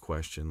objective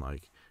question,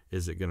 like,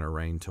 is it going to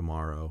rain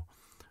tomorrow?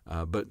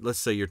 But let's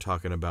say you're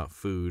talking about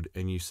food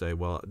and you say,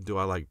 well, do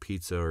I like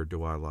pizza or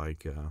do I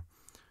like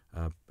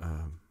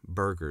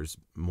burgers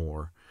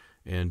more?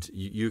 And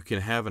you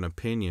can have an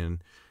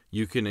opinion.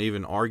 You can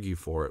even argue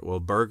for it. Well,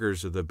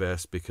 burgers are the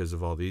best because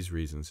of all these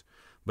reasons.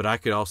 But I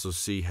could also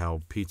see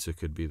how pizza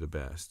could be the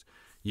best.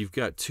 You've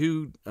got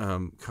two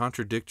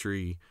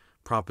contradictory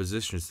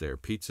propositions there.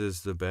 Pizza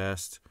is the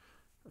best,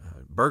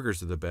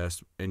 burgers are the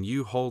best, and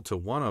you hold to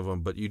one of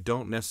them, but you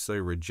don't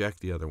necessarily reject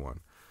the other one.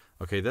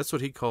 Okay, that's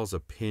what he calls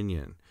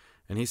opinion.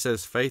 And he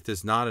says faith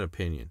is not an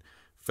opinion.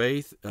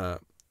 Faith,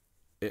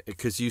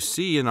 because you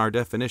see in our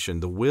definition,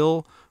 the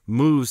will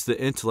moves the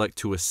intellect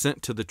to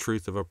assent to the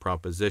truth of a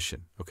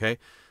proposition. Okay?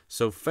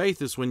 So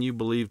faith is when you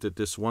believe that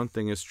this one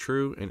thing is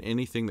true and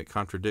anything that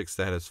contradicts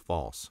that is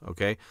false,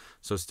 okay?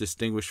 So it's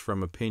distinguished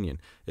from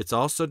opinion. It's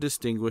also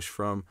distinguished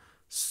from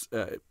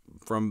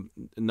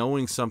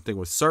knowing something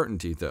with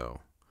certainty,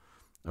 though,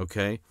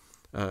 okay?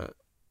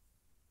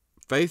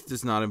 Faith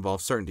does not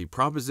involve certainty.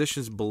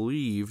 Propositions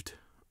believed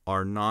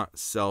are not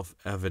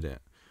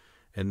self-evident,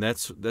 and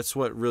that's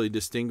what really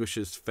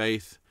distinguishes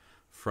faith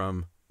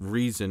from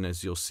reason,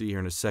 as you'll see here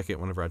in a second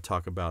whenever I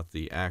talk about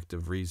the act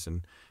of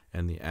reason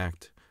and the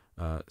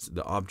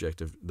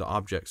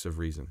objects of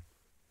reason.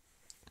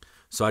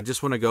 So I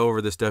just want to go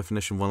over this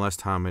definition one last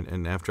time,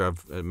 and after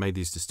I've made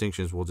these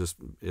distinctions,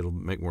 it'll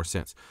make more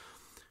sense.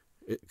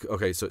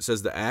 Okay, so it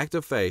says the act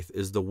of faith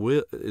is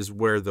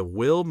where the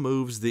will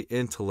moves the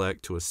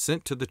intellect to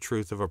assent to the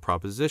truth of a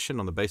proposition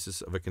on the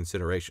basis of a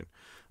consideration.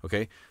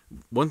 Okay,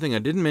 one thing I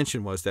didn't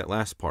mention was that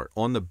last part,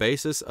 on the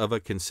basis of a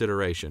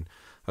consideration.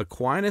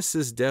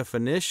 Aquinas'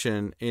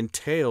 definition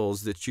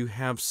entails that you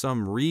have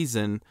some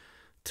reason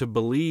to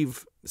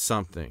believe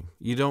something.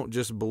 You don't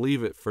just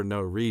believe it for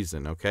no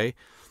reason, okay?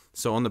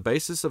 So on the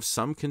basis of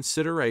some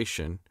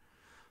consideration,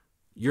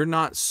 you're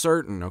not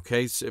certain,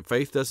 okay? So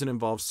faith doesn't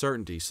involve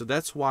certainty. So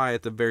that's why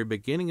at the very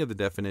beginning of the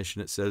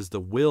definition it says the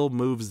will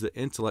moves the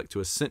intellect to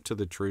assent to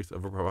the truth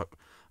of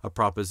a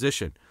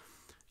proposition.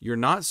 You're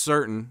not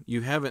certain.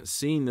 You haven't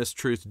seen this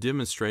truth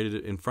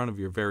demonstrated in front of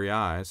your very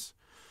eyes.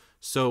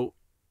 So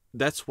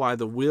that's why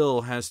the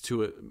will has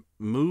to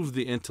move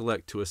the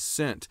intellect to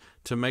assent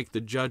to make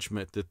the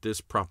judgment that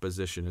this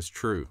proposition is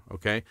true,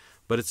 okay?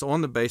 But it's on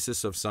the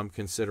basis of some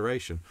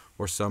consideration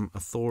or some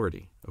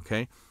authority,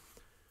 okay?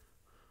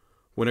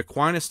 When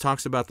Aquinas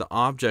talks about the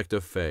object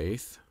of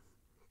faith,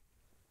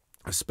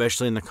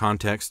 especially in the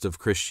context of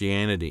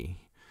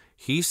Christianity,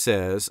 he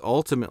says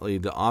ultimately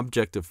the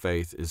object of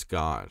faith is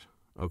God,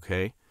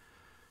 okay?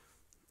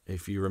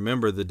 If you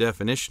remember the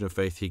definition of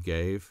faith he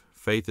gave,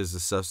 faith is the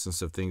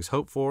substance of things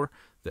hoped for,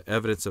 the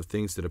evidence of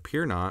things that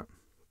appear not.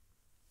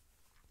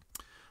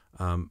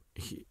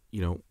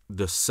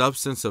 The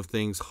substance of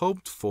things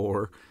hoped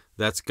for,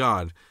 that's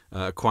God.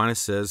 Aquinas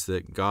says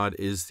that God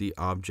is the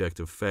object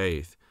of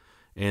faith.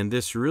 And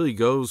this really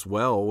goes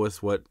well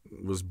with what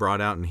was brought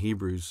out in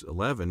Hebrews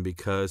 11,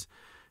 because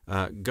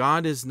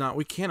God is not,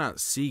 we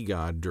cannot see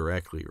God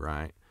directly,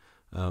 right?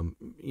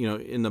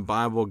 In the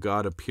Bible,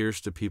 God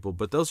appears to people,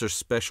 but those are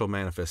special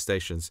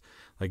manifestations.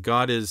 Like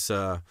God is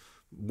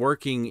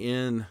working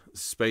in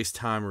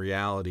space-time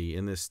reality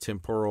in this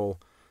temporal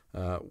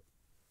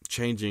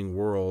changing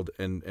world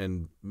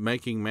and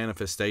making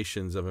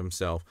manifestations of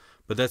himself,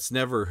 but that's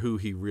never who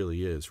he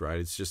really is, right?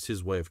 It's just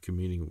his way of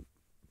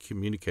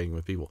communicating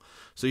with people.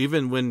 So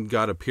even when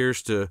God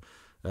appears to,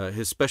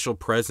 his special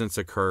presence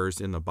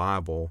occurs in the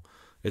Bible,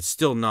 it's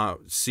still not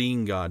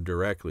seeing God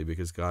directly,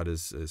 because God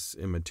is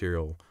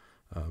immaterial,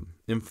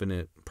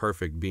 infinite,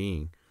 perfect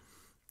being.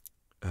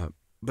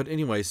 But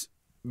anyways,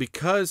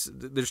 because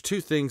there's two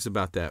things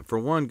about that. For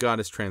one, God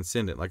is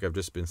transcendent, like I've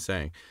just been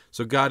saying.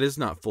 So God is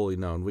not fully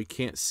known. We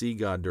can't see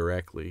God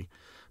directly.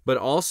 But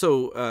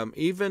also,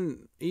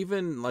 even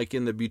like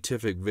in the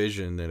beatific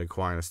vision that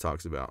Aquinas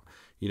talks about,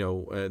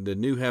 the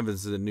new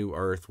heavens and the new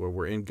earth where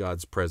we're in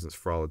God's presence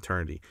for all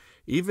eternity.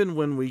 Even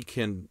when we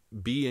can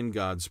be in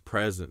God's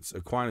presence,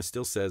 Aquinas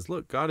still says,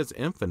 look, God is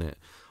infinite.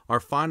 Our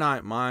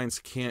finite minds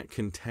can't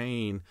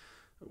contain,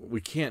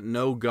 we can't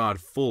know God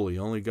fully.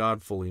 Only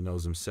God fully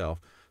knows himself.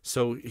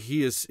 So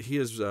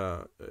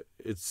it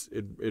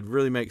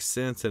really makes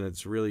sense, and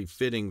it's really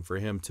fitting for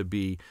him to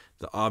be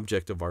the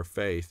object of our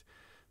faith,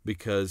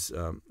 because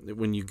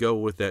when you go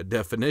with that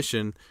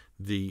definition,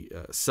 the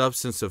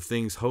substance of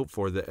things hoped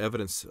for, the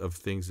evidence of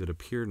things that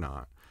appear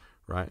not,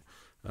 right?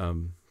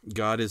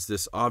 God is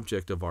this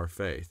object of our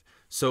faith.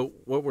 So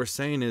what we're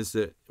saying is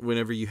that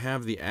whenever you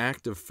have the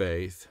act of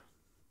faith,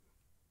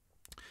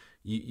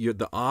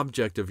 the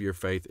object of your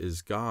faith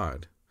is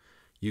God.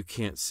 You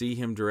can't see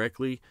him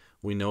directly.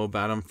 We know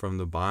about him from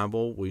the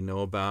Bible. We know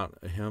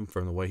about him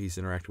from the way he's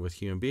interacted with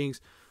human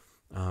beings.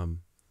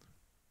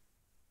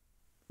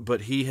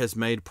 But he has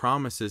made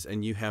promises,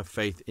 and you have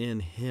faith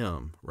in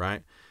him,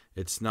 right?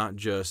 It's not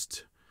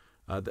just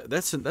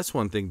that's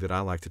one thing that I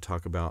like to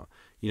talk about.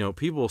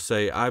 People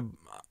say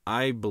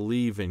I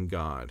believe in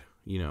God.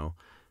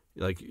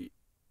 Like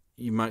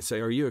you might say,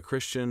 are you a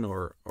Christian,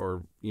 or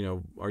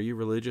are you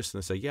religious?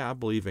 And they say, yeah, I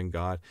believe in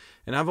God.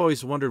 And I've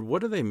always wondered,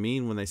 what do they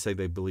mean when they say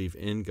they believe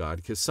in God?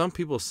 Because some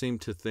people seem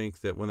to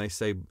think that when they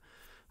say,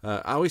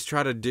 I always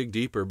try to dig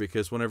deeper,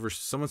 because whenever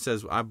someone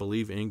says I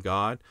believe in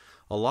God,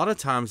 a lot of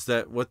times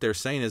that what they're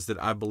saying is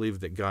that I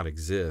believe that God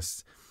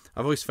exists.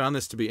 I've always found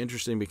this to be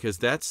interesting, because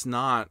that's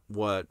not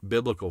what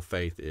biblical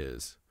faith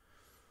is.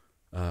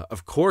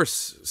 Of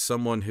course,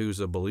 someone who's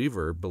a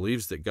believer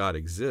believes that God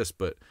exists,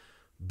 but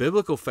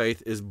biblical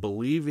faith is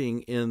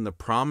believing in the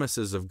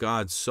promises of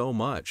God so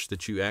much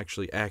that you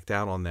actually act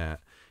out on that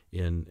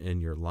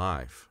in your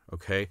life,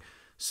 okay?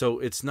 So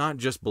it's not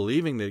just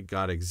believing that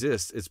God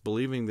exists, it's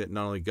believing that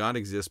not only God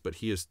exists, but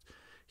he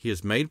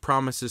has made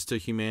promises to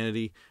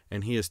humanity,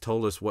 and he has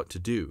told us what to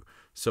do.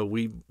 So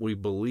we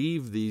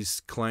believe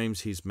these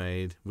claims he's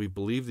made. We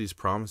believe these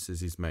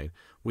promises he's made.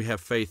 We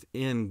have faith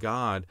in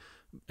God,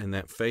 and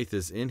that faith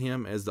is in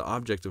him as the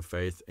object of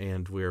faith,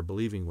 and we are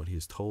believing what he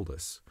has told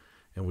us,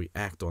 and we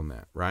act on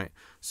that, right?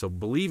 So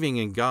believing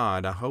in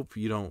God, I hope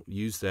you don't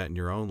use that in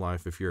your own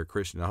life if you're a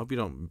Christian. I hope you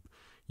don't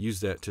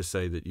use that to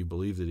say that you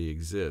believe that he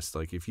exists.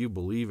 Like if you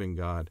believe in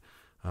God,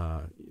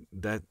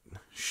 that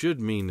should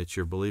mean that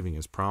you're believing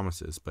his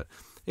promises. But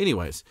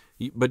anyways,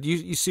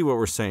 you see what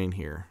we're saying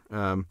here.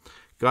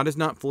 God is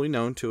not fully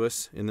known to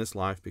us in this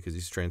life because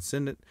he's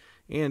transcendent,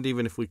 and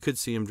even if we could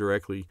see him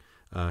directly,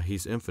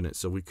 he's infinite,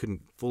 so we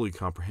couldn't fully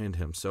comprehend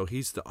him. So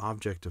he's the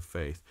object of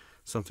faith,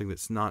 something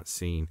that's not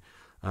seen.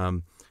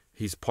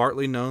 He's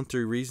partly known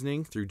through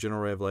reasoning, through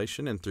general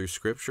revelation, and through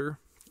Scripture,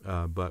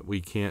 but we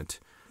can't.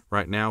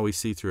 Right now, we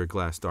see through a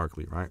glass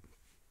darkly, right?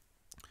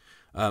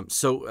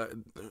 So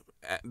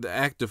the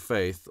act of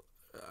faith,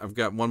 I've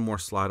got one more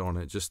slide on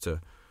it just to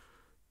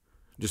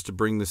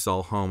bring this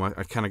all home.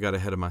 I kind of got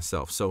ahead of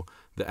myself. So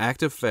the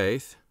act of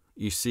faith,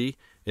 you see,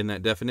 in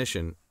that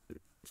definition,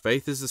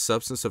 faith is the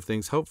substance of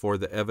things hoped for,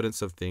 the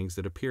evidence of things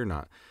that appear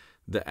not.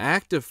 The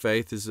act of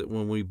faith is that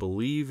when we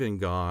believe in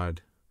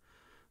God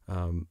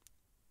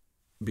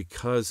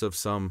because of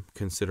some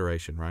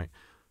consideration, right?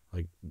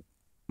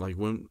 Like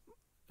when,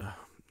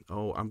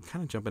 I'm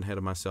kind of jumping ahead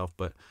of myself,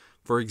 but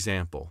for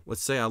example,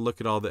 let's say I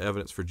look at all the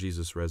evidence for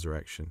Jesus'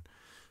 resurrection,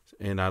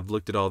 and I've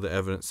looked at all the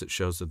evidence that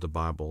shows that the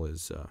Bible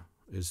is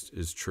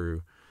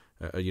true.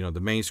 The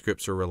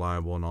manuscripts are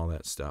reliable and all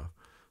that stuff.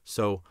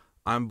 So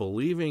I'm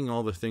believing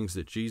all the things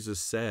that Jesus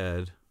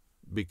said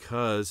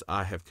because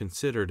I have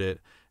considered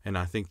it, and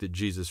I think that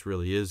Jesus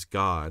really is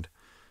God.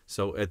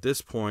 So at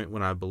this point,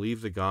 when I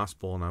believe the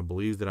gospel and I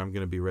believe that I'm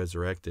going to be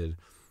resurrected,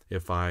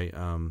 if I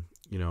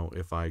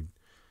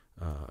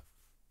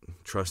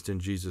trust in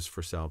Jesus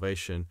for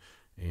salvation,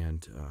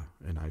 and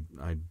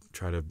I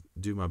try to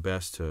do my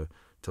best to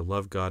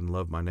love God and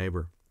love my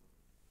neighbor,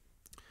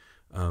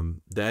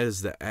 that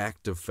is the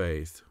act of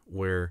faith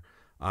where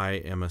I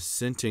am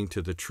assenting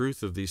to the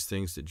truth of these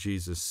things that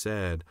Jesus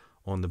said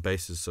on the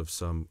basis of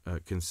some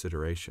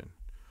consideration.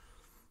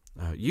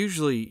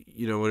 Usually,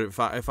 if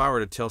I were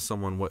to tell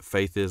someone what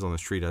faith is on the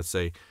street, I'd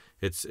say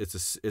it's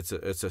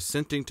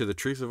assenting to the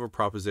truth of a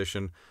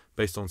proposition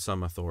based on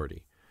some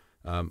authority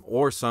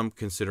or some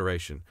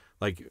consideration.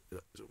 Like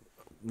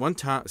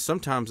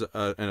sometimes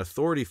an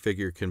authority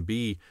figure can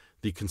be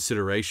the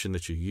consideration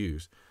that you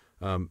use.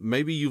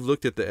 Maybe you've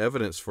looked at the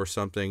evidence for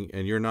something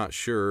and you're not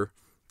sure,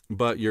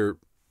 but you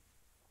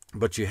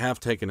have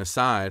taken a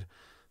side,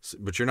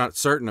 but you're not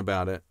certain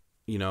about it.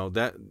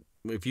 That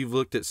if you've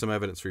looked at some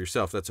evidence for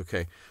yourself, that's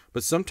okay.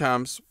 But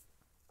sometimes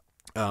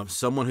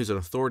someone who's an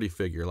authority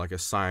figure, like a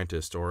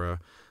scientist or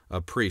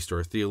a priest or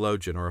a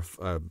theologian or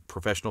a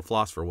professional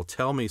philosopher, will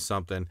tell me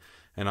something,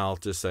 and I'll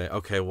just say,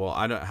 okay, well,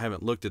 I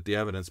haven't looked at the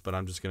evidence, but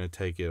I'm just going to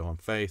take it on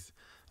faith.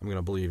 I'm going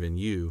to believe in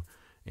you,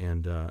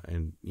 and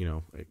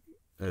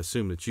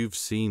assume that you've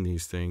seen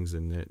these things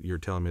and that you're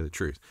telling me the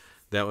truth.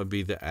 That would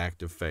be the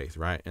act of faith,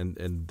 right?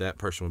 And that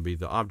person would be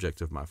the object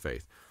of my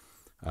faith.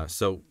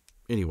 So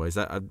anyways,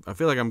 I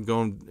feel like I'm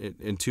going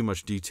in too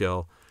much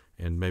detail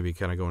and maybe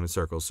kind of going in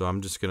circles. So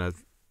I'm just going to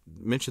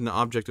mention the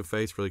object of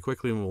faith really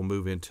quickly, and we'll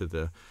move into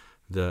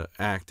the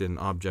act and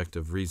object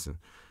of reason.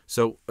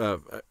 So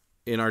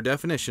in our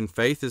definition,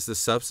 faith is the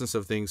substance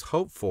of things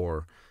hoped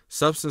for.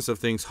 Substance of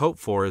things hoped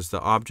for is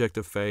the object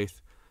of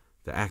faith.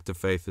 The act of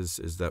faith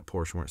is that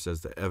portion where it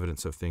says the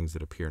evidence of things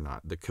that appear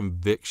not, the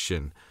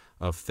conviction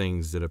of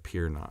things that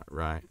appear not,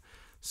 right?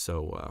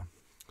 So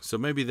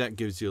maybe that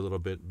gives you a little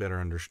bit better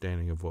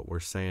understanding of what we're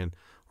saying,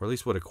 or at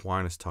least what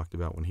Aquinas talked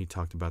about when he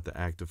talked about the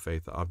act of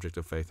faith, the object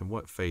of faith, and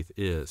what faith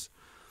is.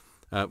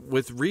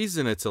 With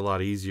reason, it's a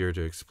lot easier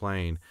to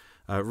explain.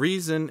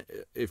 Reason,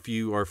 if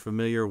you are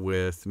familiar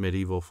with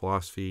medieval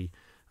philosophy,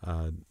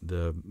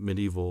 the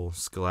medieval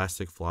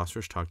scholastic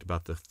philosophers talked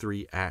about the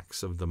 3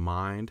 acts of the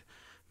mind.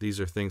 These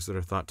are things that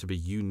are thought to be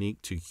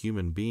unique to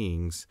human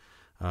beings.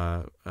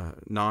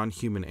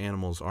 Non-human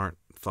animals aren't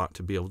thought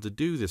to be able to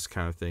do this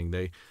kind of thing.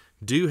 They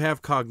do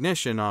have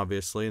cognition,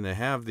 obviously, and they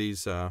have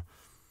these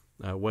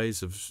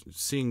ways of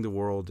seeing the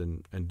world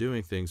and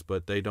doing things,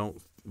 but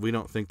we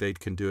don't think they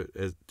can do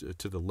it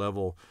to the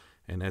level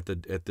and at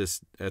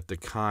the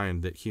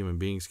kind that human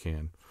beings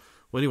can.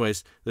 Well,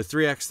 anyways, the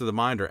 3 acts of the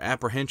mind are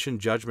apprehension,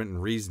 judgment,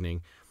 and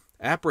reasoning.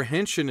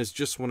 Apprehension is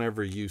just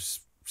whenever you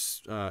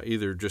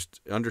either just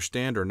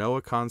understand or know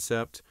a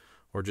concept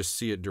or just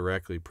see it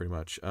directly, pretty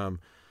much.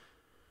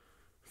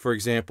 For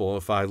example,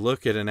 if I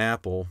look at an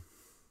apple,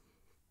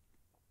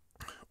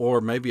 or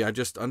maybe I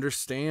just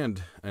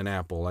understand an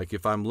apple. Like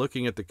if I'm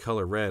looking at the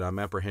color red, I'm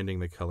apprehending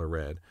the color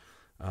red.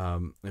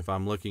 If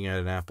I'm looking at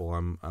an apple,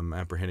 I'm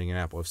apprehending an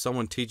apple. If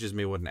someone teaches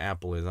me what an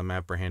apple is, I'm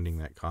apprehending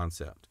that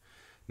concept.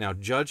 Now,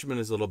 judgment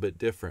is a little bit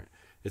different.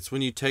 It's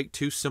when you take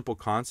 2 simple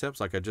concepts,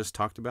 like I just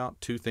talked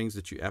about, 2 things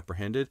that you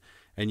apprehended,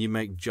 and you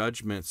make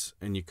judgments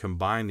and you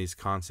combine these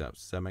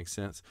concepts. Does that make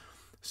sense?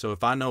 So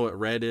if I know what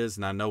red is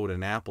and I know what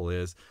an apple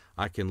is,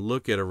 I can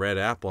look at a red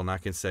apple and I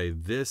can say,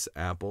 this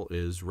apple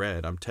is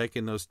red. I'm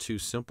taking those 2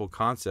 simple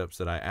concepts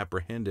that I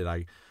apprehended,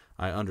 I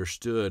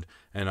understood,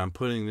 and I'm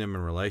putting them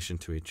in relation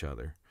to each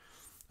other.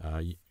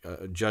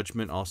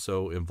 Judgment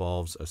also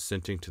involves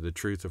assenting to the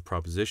truth of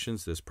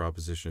propositions. This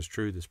proposition is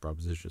true, this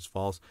proposition is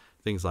false,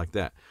 things like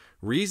that.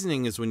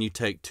 Reasoning is when you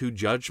take 2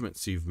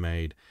 judgments you've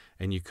made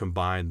and you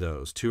combine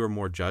those, 2 or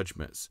more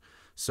judgments.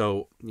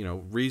 So,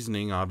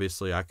 reasoning,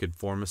 obviously, I could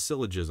form a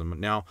syllogism.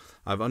 Now,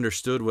 I've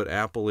understood what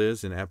apple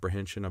is in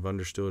apprehension. I've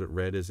understood what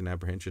red is in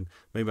apprehension.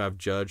 Maybe I've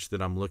judged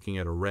that I'm looking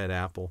at a red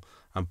apple.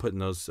 I'm putting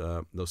those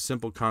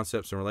simple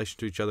concepts in relation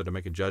to each other to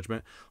make a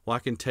judgment. Well, I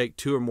can take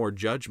 2 or more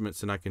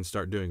judgments and I can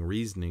start doing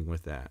reasoning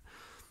with that.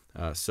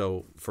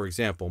 So, for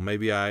example,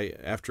 maybe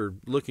after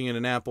looking at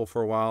an apple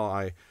for a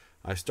while,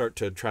 I start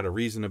to try to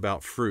reason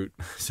about fruit.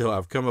 So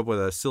I've come up with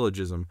a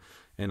syllogism.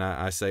 And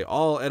I say,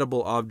 all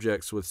edible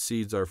objects with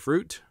seeds are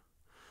fruit.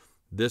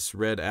 This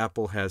red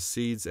apple has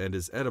seeds and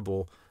is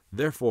edible.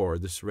 Therefore,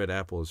 this red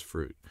apple is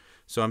fruit.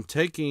 So I'm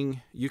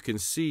taking, you can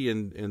see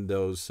in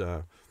those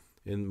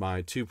in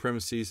my two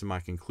premises and my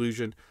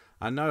conclusion,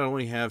 I not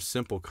only have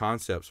simple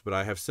concepts, but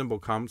I have simple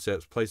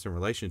concepts placed in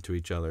relation to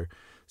each other.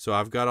 So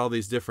I've got all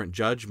these different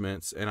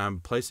judgments, and I'm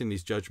placing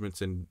these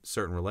judgments in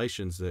certain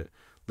relations that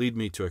lead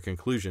me to a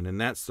conclusion, and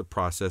that's the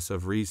process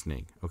of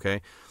reasoning,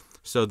 okay?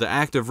 So the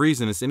act of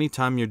reason is any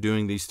time you're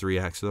doing these three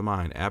acts of the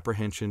mind: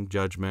 apprehension,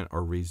 judgment,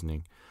 or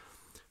reasoning.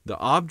 The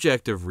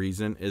object of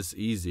reason is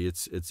easy.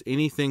 It's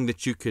anything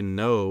that you can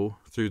know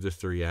through the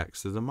three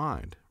acts of the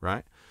mind,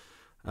 right?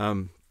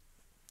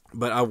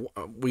 But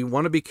we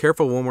want to be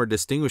careful when we're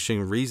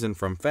distinguishing reason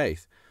from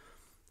faith.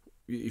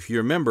 If you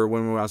remember,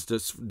 when I was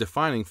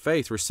defining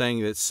faith, we're saying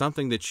that it's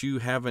something that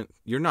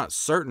you're not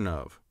certain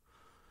of.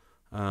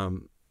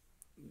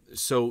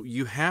 So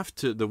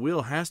the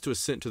will has to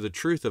assent to the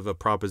truth of a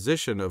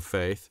proposition of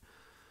faith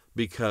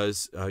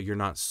because you're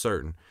not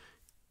certain.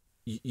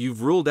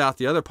 You've ruled out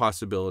the other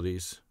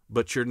possibilities,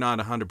 but you're not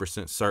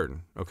 100%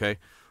 certain, okay?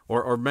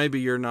 Or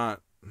maybe you're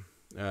not,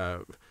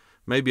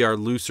 maybe our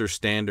looser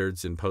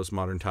standards in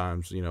postmodern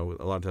times, a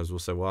lot of times we'll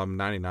say, well, I'm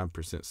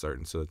 99%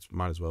 certain, so it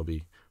might as well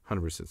be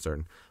 100%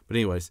 certain. But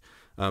anyways,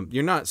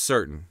 you're not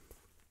certain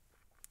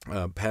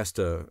past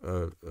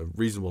a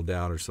reasonable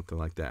doubt or something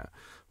like that.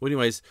 Well,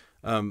 anyways,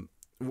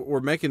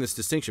 we're making this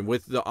distinction.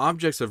 With the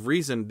objects of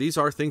reason, these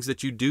are things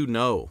that you do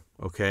know,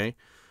 okay?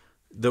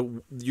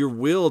 Your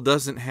will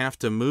doesn't have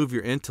to move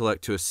your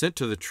intellect to assent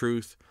to the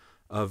truth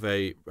of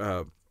a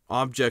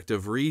object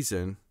of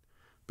reason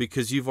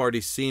because you've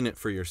already seen it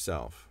for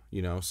yourself.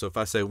 So if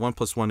I say 1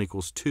 + 1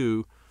 =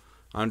 2,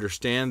 I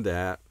understand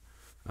that.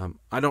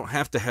 I don't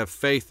have to have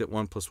faith that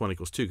 1 + 1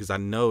 = 2 because I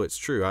know it's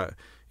true.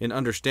 In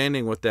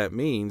understanding what that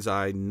means,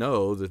 I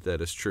know that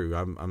is true.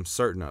 I'm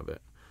certain of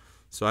it.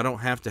 So I don't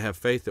have to have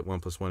faith that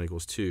 1 + 1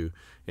 = 2.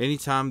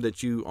 Anytime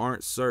that you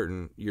aren't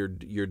certain, you're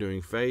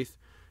doing faith.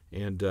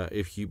 And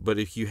if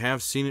you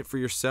have seen it for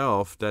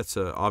yourself, that's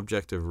an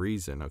object of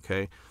reason,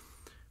 okay?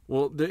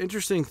 Well, the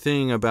interesting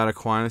thing about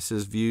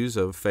Aquinas' views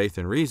of faith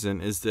and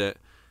reason is that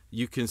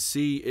you can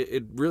see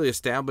it really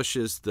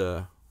establishes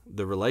the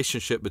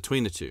relationship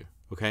between the two,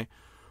 okay?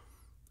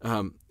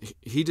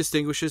 He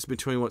distinguishes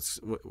between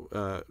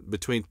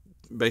between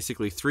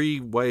basically three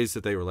ways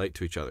that they relate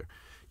to each other.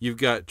 You've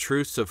got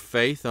truths of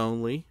faith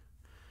only,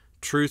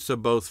 truths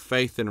of both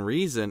faith and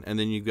reason, and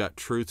then you've got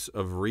truths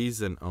of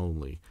reason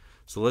only.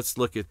 So let's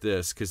look at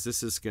this because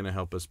this is going to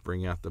help us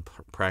bring out the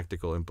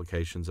practical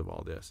implications of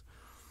all this.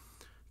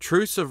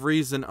 Truths of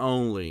reason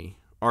only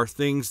are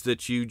things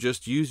that you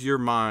just use your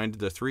mind,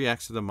 the three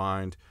acts of the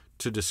mind,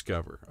 to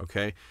discover,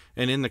 okay?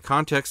 And in the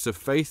context of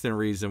faith and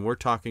reason, we're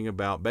talking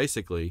about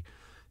basically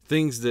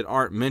things that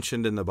aren't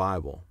mentioned in the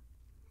Bible,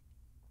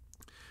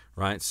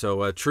 right?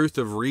 So a truth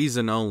of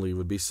reason only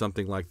would be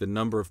something like the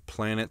number of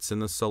planets in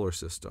the solar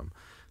system,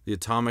 the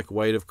atomic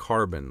weight of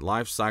carbon,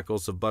 life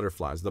cycles of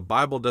butterflies. The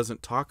Bible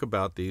doesn't talk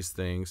about these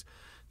things.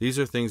 These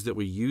are things that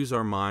we use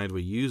our mind,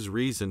 we use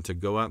reason to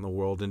go out in the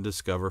world and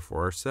discover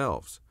for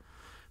ourselves.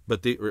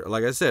 But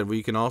like I said,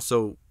 we can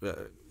also,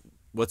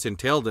 what's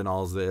entailed in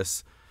all of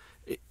this,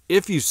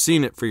 if you've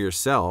seen it for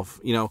yourself,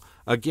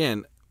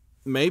 again,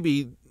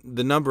 maybe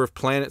the number of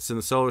planets in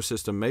the solar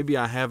system, maybe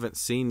I haven't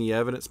seen the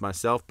evidence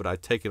myself, but I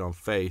take it on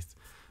faith.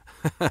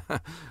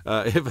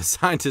 If a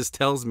scientist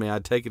tells me, I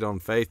take it on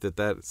faith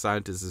that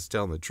scientist is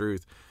telling the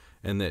truth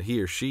and that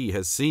he or she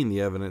has seen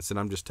the evidence, and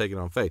I'm just taking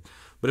it on faith.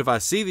 But if I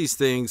see these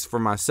things for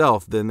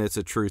myself, then it's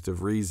a truth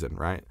of reason,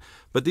 right?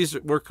 But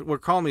we're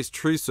calling these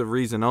truths of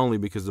reason only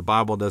because the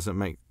Bible doesn't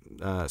make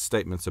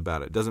statements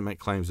about it, doesn't make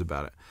claims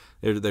about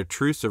it. They're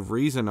truths of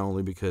reason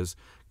only because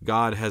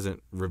God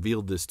hasn't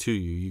revealed this to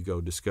you. You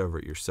go discover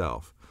it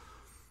yourself.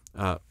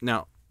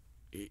 Now,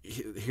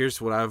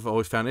 here's what I've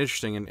always found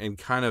interesting and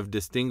kind of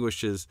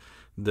distinguishes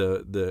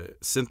the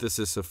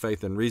synthesis of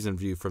faith and reason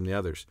view from the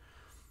others.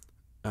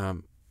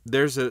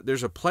 There's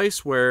a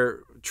place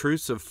where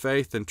truths of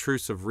faith and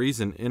truths of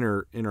reason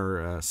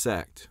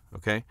intersect,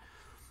 okay?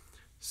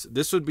 So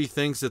this would be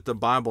things that the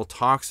Bible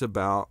talks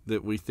about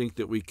that we think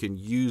that we can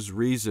use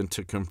reason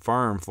to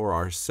confirm for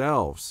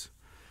ourselves.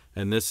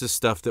 And this is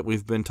stuff that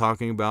we've been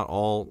talking about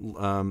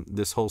all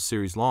this whole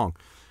series long.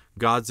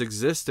 God's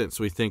existence,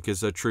 we think,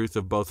 is a truth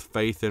of both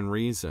faith and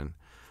reason.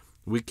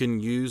 We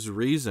can use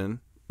reason,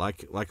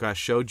 like I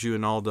showed you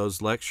in all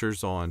those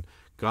lectures on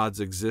God's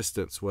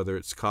existence, whether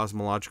it's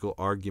cosmological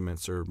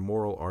arguments or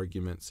moral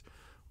arguments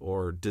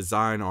or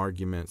design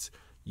arguments.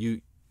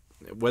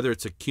 Whether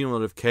it's a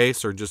cumulative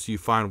case or just you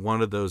find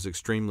one of those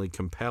extremely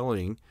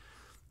compelling,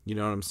 you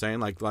know what I'm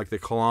saying? Like the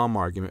Kalam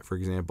argument, for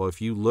example.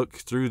 If you look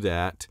through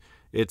that,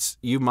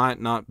 you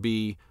might not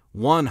be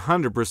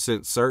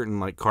 100% certain,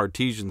 like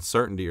Cartesian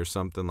certainty or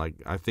something, like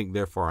I think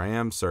therefore I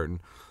am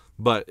certain,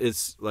 but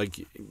it's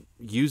like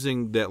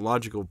using that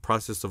logical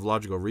process of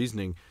logical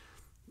reasoning,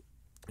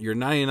 you're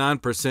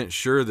 99%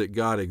 sure that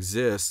God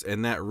exists,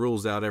 and that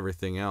rules out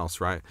everything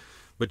else, right?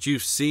 But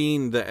you've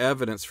seen the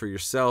evidence for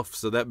yourself,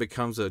 so that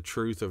becomes a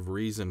truth of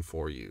reason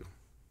for you.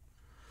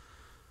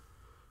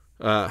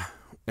 And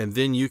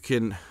then you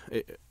can,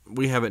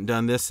 we haven't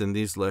done this in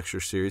these lecture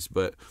series,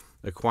 but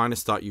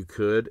Aquinas thought you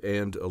could,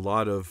 and a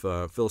lot of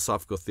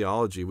philosophical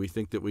theology. We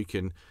think that we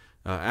can,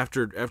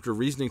 after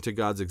reasoning to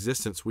God's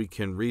existence, we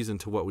can reason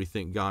to what we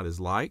think God is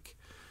like.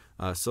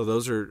 So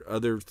those are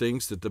other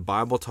things that the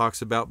Bible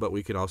talks about, but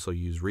we can also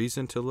use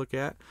reason to look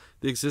at.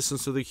 The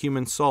existence of the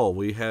human soul.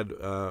 We had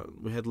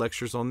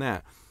lectures on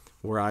that,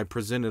 where I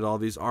presented all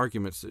these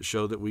arguments that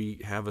show that we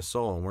have a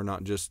soul and we're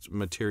not just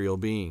material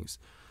beings.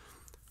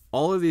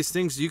 All of these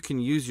things, you can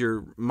use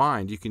your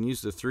mind. You can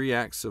use the 3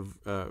 acts of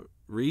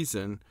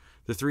reason,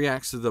 the 3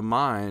 acts of the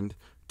mind,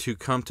 to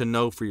come to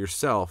know for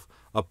yourself,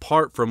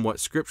 apart from what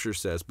Scripture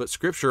says. But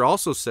Scripture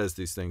also says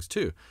these things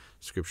too.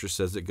 Scripture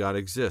says that God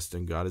exists,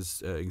 and God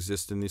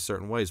exists in these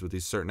certain ways with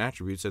these certain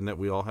attributes, and that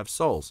we all have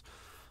souls.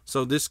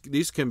 So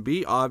these can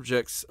be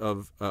objects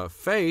of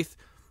faith.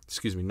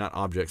 Excuse me, not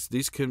objects.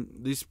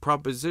 These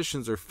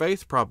propositions are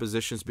faith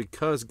propositions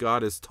because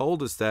God has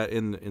told us that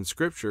in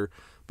Scripture.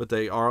 But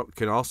they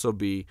can also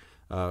be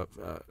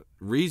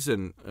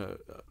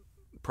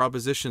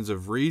propositions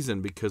of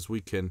reason, because we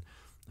can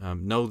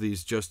know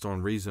these just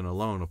on reason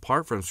alone,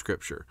 apart from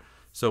Scripture.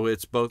 So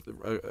it's both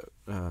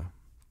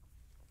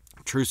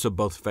truths of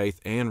both faith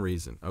and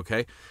reason,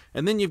 okay?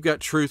 And then you've got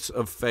truths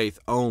of faith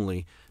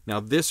only. Now,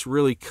 this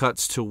really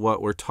cuts to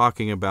what we're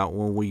talking about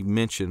when we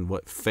mention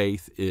what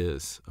faith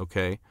is,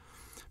 okay?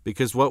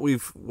 Because what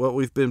we've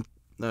been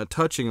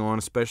touching on,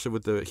 especially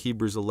with the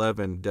Hebrews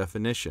 11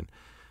 definition,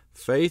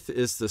 faith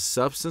is the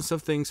substance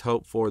of things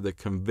hoped for, the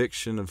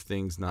conviction of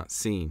things not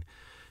seen.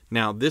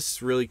 Now,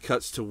 this really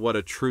cuts to what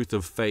a truth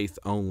of faith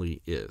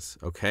only is,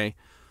 okay?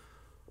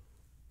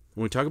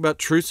 When we talk about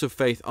truths of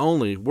faith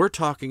only, we're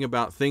talking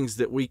about things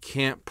that we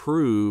can't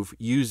prove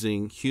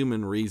using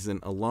human reason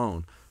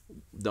alone.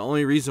 The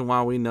only reason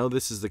why we know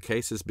this is the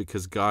case is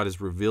because God has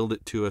revealed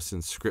it to us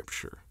in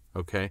Scripture,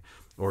 okay?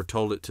 Or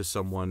told it to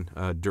someone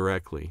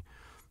directly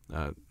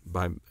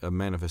by a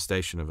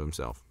manifestation of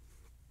himself.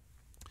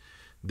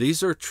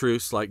 These are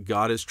truths like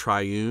God is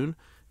triune,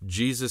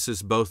 Jesus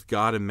is both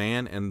God and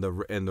man, and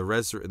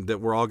that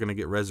we're all going to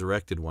get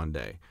resurrected one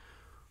day.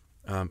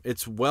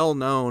 It's well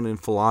known in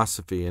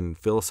philosophy and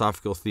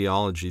philosophical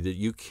theology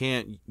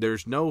that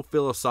there's no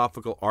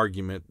philosophical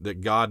argument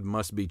that God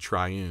must be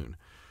triune.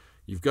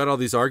 You've got all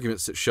these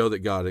arguments that show that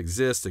God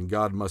exists and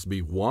God must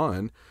be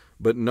one,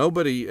 but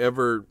nobody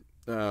ever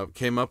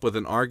came up with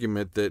an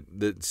argument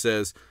that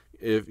says,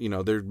 if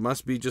there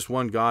must be just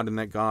one God and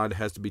that God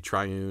has to be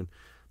triune.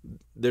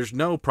 There's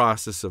no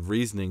process of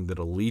reasoning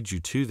that'll lead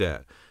you to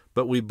that.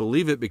 But we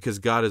believe it because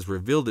God has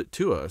revealed it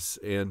to us,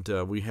 and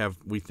we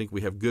think we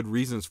have good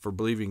reasons for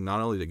believing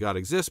not only that God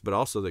exists, but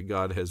also that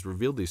God has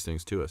revealed these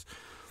things to us.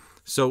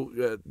 So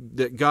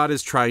that God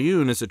is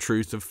triune is a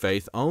truth of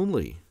faith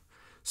only.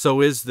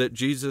 So is that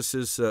Jesus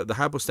is the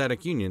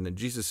hypostatic union, that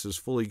Jesus is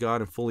fully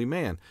God and fully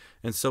man.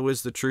 And so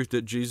is the truth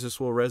that Jesus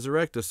will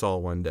resurrect us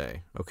all one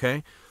day.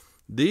 Okay?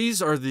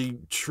 These are the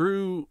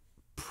true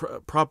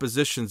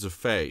propositions of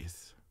faith.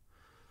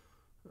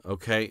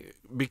 Okay,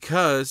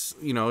 because,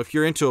 if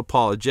you're into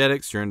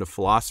apologetics, you're into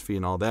philosophy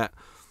and all that,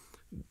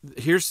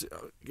 here's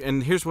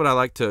what I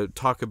like to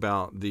talk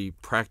about, the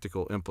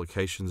practical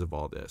implications of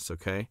all this,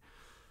 okay?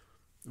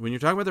 When you're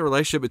talking about the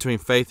relationship between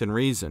faith and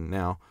reason,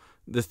 now,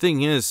 the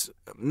thing is,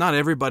 not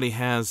everybody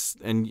has,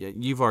 and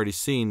you've already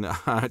seen,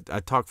 I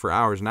talk for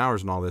hours and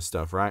hours and all this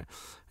stuff, right?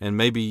 And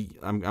maybe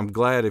I'm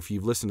glad if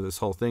you've listened to this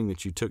whole thing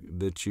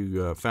that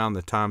you found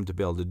the time to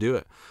be able to do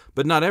it.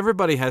 But not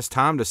everybody has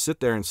time to sit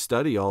there and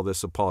study all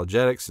this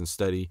apologetics and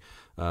study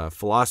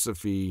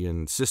philosophy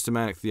and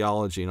systematic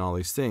theology and all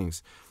these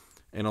things.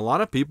 And a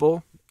lot of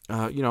people,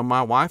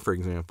 my wife, for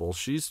example,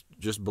 she's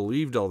just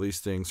believed all these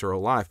things her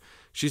whole life.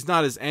 She's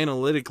not as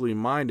analytically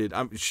minded.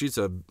 She's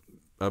a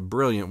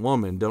brilliant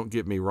woman, don't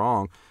get me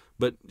wrong,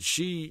 but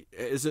she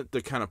isn't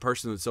the kind of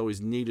person that's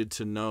always needed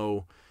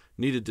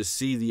to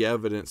see the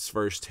evidence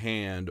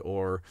firsthand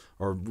or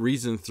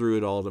reason through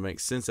it all to make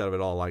sense out of it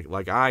all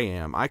like I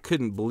am. I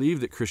couldn't believe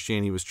that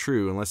Christianity was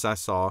true unless I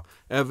saw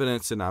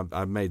evidence and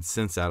I made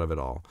sense out of it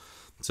all.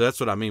 So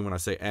that's what I mean when I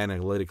say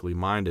analytically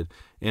minded.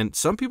 And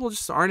some people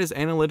just aren't as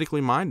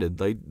analytically minded.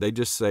 They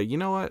just say, you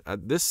know what,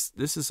 this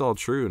is all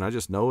true and I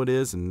just know it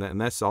is,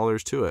 and that's all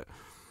there's to it.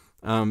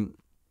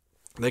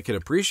 They can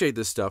appreciate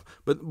this stuff,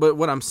 but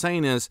what I'm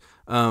saying is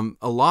a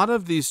lot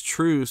of these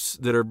truths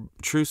that are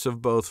truths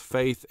of both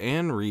faith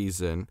and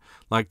reason,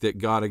 like that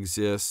God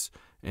exists,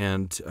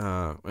 and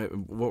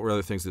what were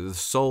other things, that the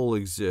soul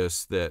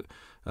exists, that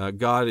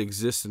God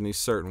exists in these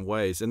certain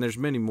ways, and there's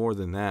many more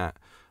than that.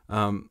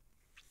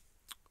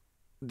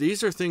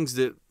 These are things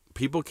that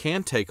people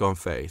can take on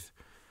faith.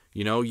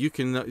 You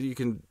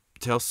can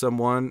tell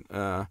someone.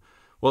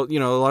 Well,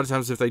 a lot of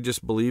times if they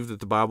just believe that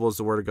the Bible is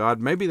the Word of God,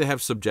 maybe they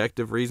have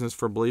subjective reasons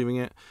for believing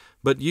it,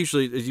 but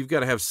usually you've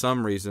got to have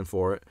some reason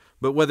for it.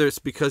 But whether it's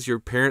because your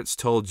parents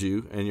told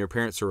you and your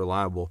parents are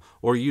reliable,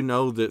 or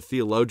that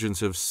theologians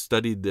have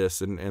studied this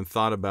and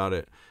thought about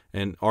it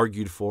and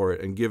argued for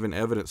it and given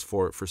evidence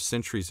for it for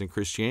centuries in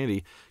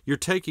Christianity, you're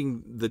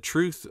taking the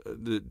truths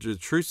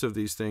of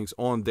these things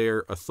on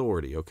their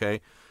authority,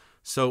 okay?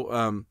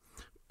 So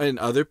And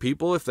other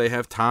people, if they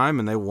have time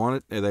and they want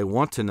it, and they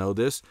want to know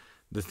this,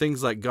 the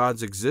things like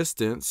God's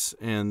existence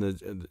and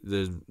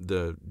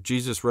the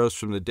Jesus rose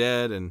from the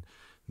dead, and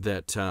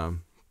that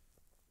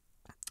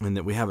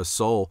we have a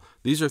soul.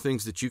 These are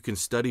things that you can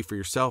study for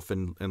yourself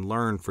and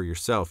learn for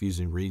yourself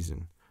using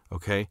reason.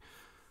 Okay.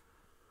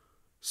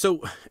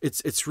 So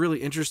it's really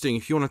interesting.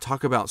 If you want to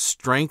talk about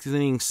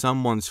strengthening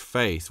someone's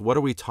faith, what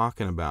are we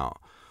talking about?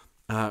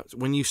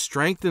 When you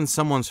strengthen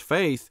someone's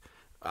faith,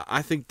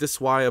 I think this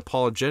is why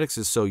apologetics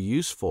is so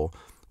useful.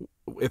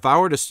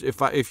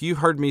 If you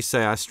heard me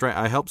say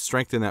I helped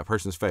strengthen that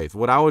person's faith,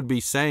 what I would be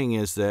saying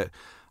is that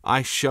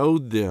I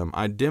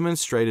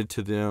demonstrated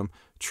to them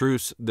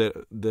truths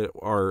that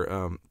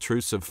are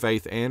truths of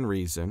faith and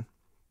reason,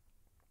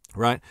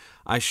 right?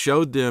 I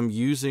showed them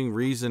using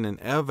reason and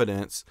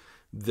evidence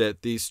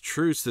that these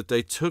truths that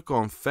they took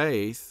on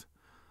faith,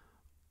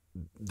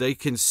 they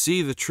can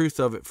see the truth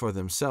of it for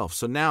themselves.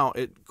 So now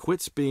it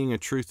quits being a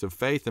truth of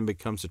faith and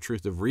becomes a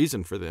truth of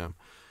reason for them.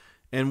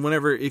 And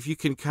if you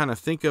can kind of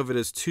think of it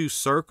as two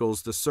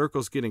circles, the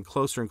circles getting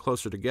closer and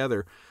closer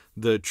together,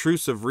 the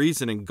truths of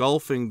reason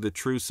engulfing the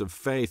truths of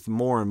faith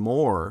more and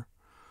more,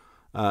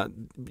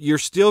 you're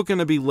still going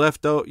to be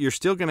left out. You're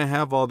still going to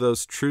have all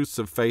those truths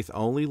of faith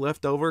only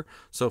left over.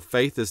 So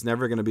faith is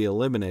never going to be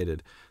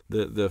eliminated.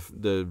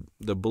 The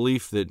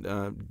belief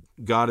that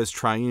God is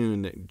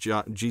triune,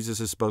 that Jesus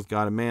is both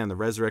God and man, the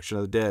resurrection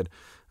of the dead,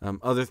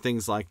 other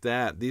things like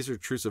that. These are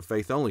truths of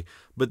faith only.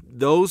 But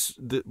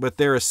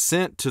their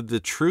assent to the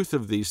truth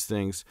of these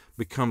things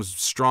becomes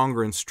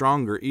stronger and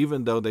stronger,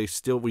 even though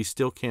we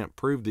still can't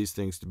prove these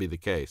things to be the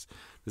case.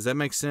 Does that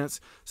make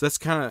sense? So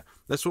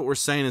that's what we're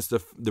saying is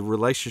the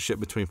relationship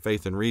between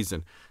faith and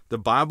reason. The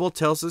Bible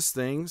tells us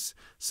things.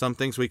 Some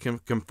things we can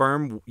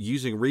confirm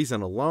using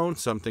reason alone.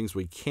 Some things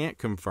we can't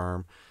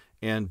confirm.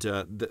 And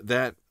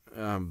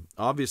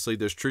obviously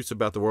there's truths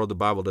about the world the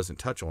Bible doesn't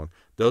touch on.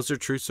 Those are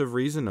truths of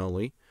reason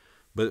only.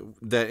 But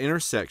that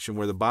intersection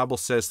where the Bible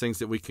says things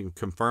that we can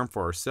confirm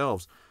for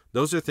ourselves,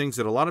 those are things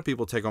that a lot of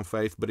people take on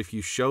faith. But if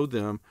you show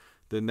them,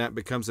 then that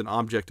becomes an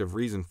object of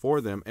reason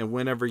for them. And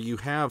whenever you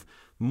have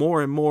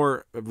more and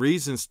more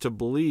reasons to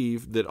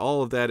believe that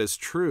all of that is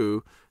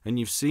true, and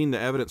you've seen the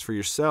evidence for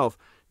yourself,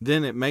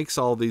 then it makes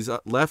all these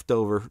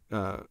leftover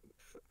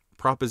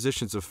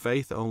propositions of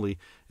faith only,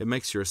 it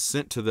makes your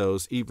assent to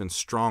those even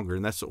stronger.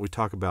 And that's what we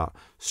talk about,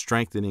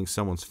 strengthening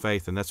someone's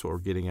faith. And that's what we're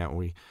getting at when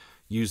we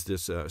use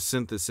this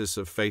synthesis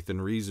of faith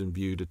and reason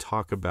view to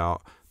talk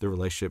about the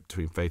relationship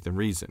between faith and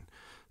reason.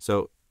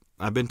 So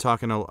I've been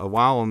talking a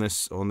while on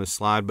this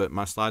slide, but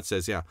my slide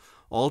says,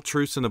 all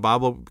truths in the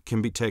Bible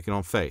can be taken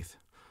on faith.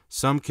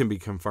 Some can be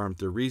confirmed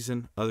through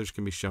reason. Others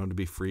can be shown to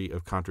be free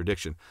of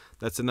contradiction.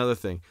 That's another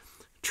thing.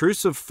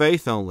 Truths of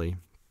faith only,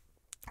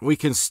 we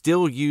can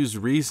still use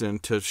reason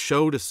to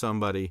show to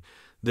somebody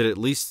that at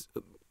least,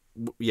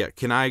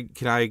 can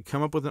I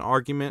come up with an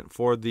argument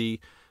for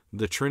the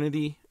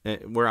Trinity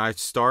where I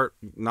start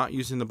not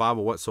using the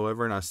Bible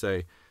whatsoever and I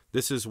say,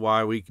 this is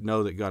why we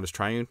know that God is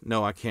triune?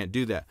 No, I can't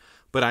do that.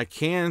 But I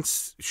can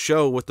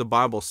show what the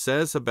Bible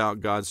says about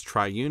God's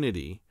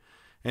triunity,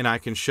 and I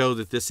can show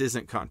that this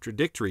isn't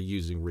contradictory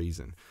using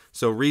reason.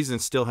 So reason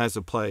still has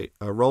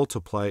a role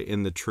to play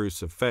in the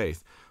truths of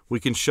faith.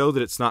 We can show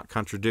that it's not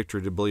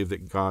contradictory to believe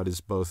that God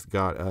is both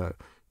God,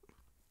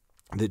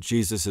 that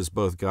Jesus is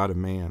both God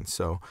and man.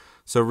 So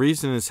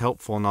reason is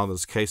helpful in all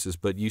those cases,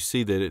 but you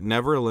see that it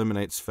never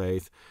eliminates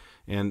faith.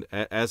 And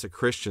as a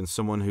Christian,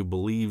 someone who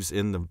believes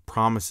in the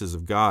promises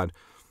of God,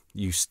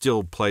 you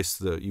still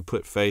you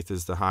put faith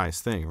as the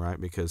highest thing, right?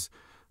 Because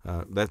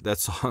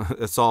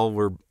that's all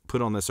we're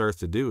put on this earth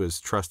to do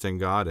is trust in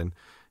God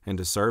and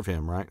to serve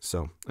Him, right?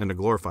 So, and to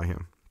glorify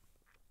Him.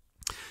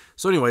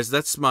 So anyways,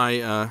 that's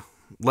my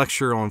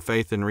lecture on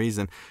faith and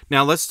reason.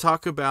 Now let's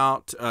talk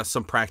about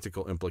some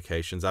practical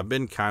implications. I've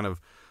been kind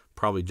of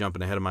probably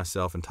jumping ahead of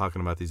myself and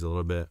talking about these a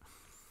little bit.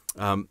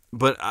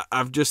 But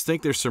I just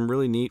think there's some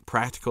really neat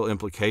practical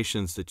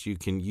implications that you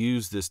can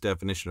use this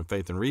definition of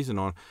faith and reason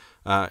on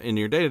in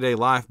your day-to-day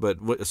life, but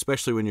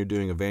especially when you're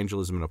doing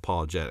evangelism and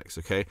apologetics,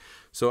 okay?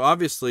 So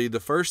obviously the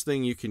first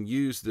thing you can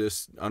use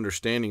this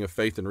understanding of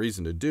faith and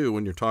reason to do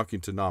when you're talking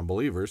to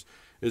non-believers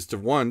is to,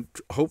 one,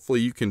 hopefully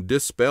you can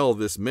dispel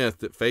this myth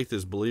that faith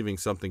is believing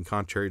something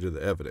contrary to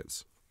the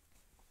evidence.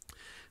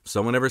 If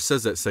someone ever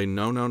says that, say,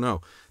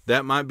 no.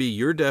 That might be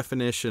your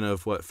definition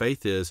of what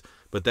faith is,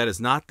 but that is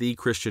not the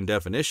Christian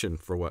definition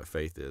for what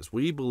faith is.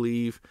 We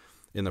believe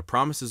in the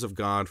promises of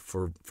God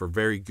for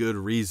very good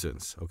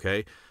reasons,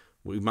 okay?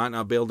 We might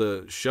not be able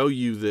to show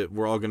you that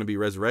we're all going to be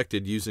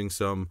resurrected using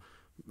some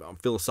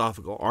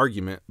philosophical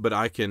argument, but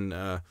I can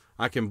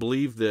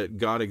believe that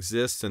God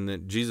exists and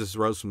that Jesus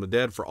rose from the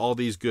dead for all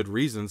these good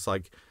reasons,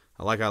 like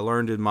I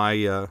learned in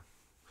my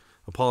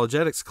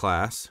apologetics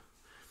class.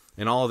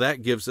 And all of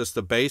that gives us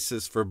the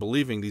basis for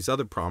believing these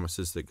other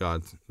promises that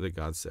God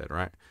said,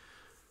 right?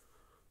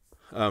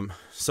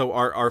 So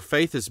our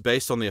faith is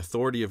based on the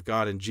authority of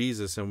God and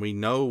Jesus, and we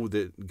know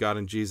that God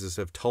and Jesus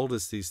have told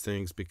us these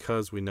things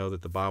because we know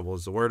that the Bible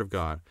is the Word of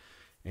God.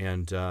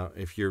 And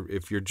if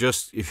you're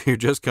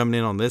just coming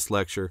in on this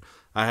lecture,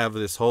 I have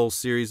this whole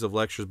series of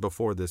lectures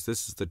before this.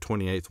 This is the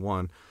 28th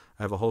one.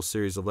 I have a whole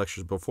series of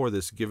lectures before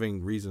this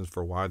giving reasons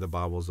for why the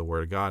Bible is the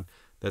Word of God.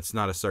 That's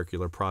not a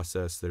circular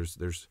process.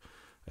 There's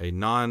a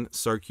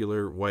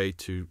non-circular way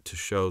to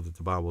show that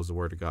the Bible is the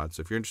Word of God.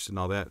 So if you're interested in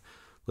all that,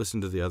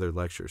 listen to the other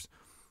lectures.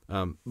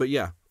 But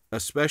yeah,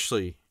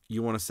 especially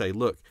you want to say,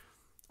 look,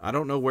 I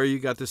don't know where you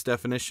got this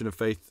definition of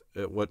faith,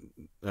 what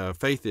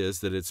faith is,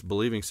 that it's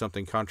believing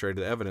something contrary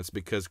to the evidence,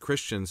 because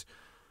Christians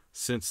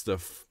since the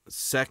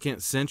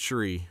 2nd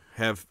century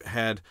have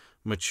had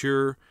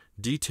mature,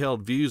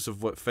 detailed views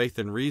of what faith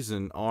and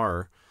reason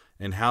are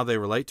and how they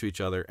relate to each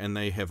other, and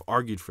they have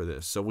argued for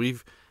this. So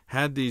we've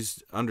had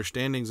these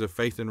understandings of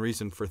faith and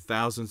reason for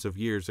thousands of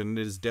years, and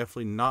it is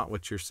definitely not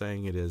what you're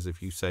saying it is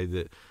if you say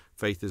that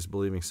faith is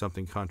believing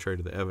something contrary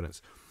to the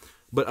evidence.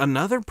 But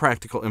another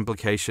practical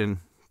implication,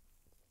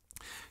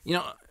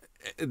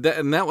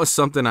 that was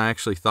something I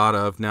actually thought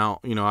of. Now,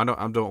 I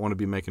don't want to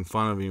be making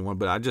fun of anyone,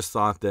 but I just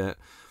thought that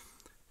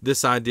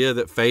this idea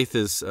that faith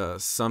is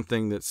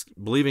something that's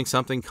believing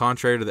something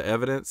contrary to the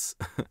evidence,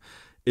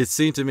 it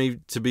seemed to me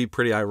to be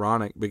pretty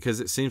ironic,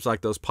 because it seems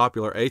like those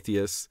popular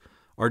atheists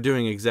are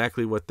doing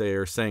exactly what they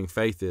are saying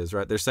faith is,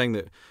 right? They're saying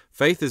that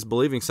faith is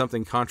believing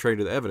something contrary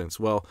to the evidence.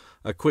 Well,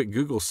 a quick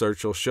Google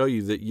search will show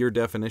you that your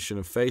definition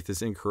of faith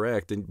is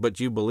incorrect, but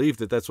you believe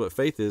that that's what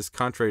faith is,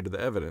 contrary to the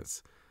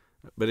evidence.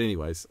 But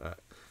anyways,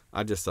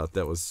 I just thought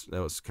that was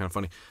kind of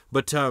funny.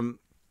 But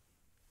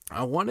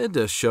I wanted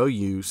to show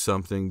you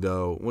something,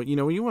 though. When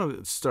you want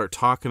to start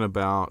talking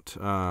about,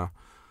 when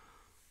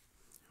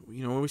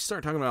we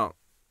start talking about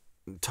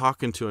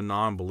talking to a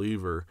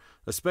non-believer,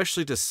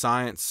 especially to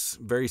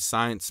very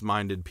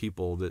science-minded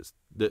people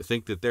that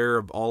think that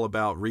they're all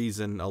about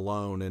reason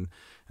alone and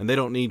they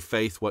don't need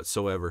faith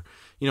whatsoever.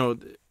 A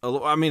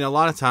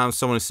lot of times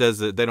someone who says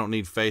that they don't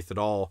need faith at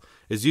all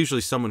is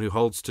usually someone who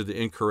holds to the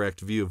incorrect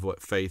view of what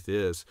faith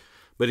is.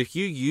 But if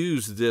you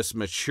use this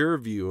mature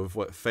view of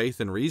what faith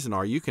and reason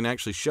are, you can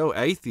actually show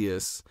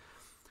atheists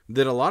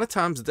that a lot of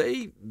times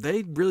they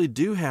really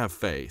do have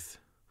faith.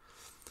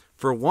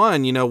 For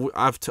one,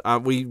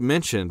 we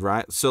mentioned,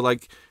 right? So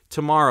like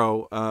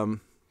tomorrow,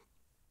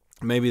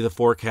 maybe the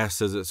forecast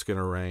says it's going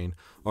to rain,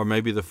 or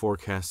maybe the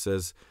forecast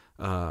says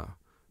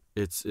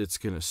it's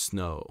going to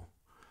snow.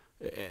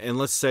 And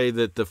let's say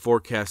that the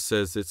forecast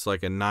says it's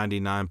like a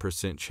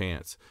 99%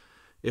 chance.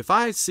 If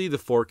I see the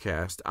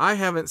forecast, I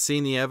haven't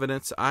seen the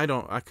evidence. I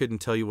couldn't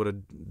tell you what a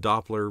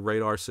Doppler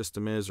radar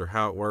system is or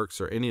how it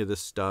works or any of this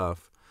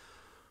stuff.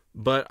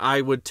 But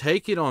I would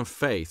take it on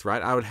faith,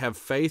 right? I would have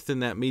faith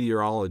in that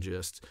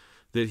meteorologist,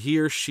 that he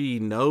or she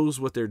knows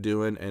what they're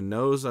doing and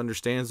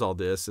understands all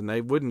this, and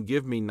they wouldn't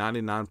give me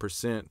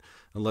 99%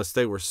 unless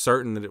they were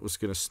certain that it was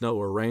going to snow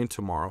or rain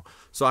tomorrow.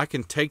 So I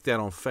can take that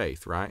on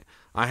faith, right?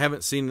 I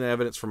haven't seen the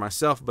evidence for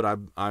myself, but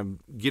I'm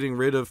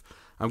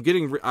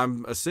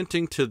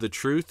assenting to the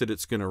truth that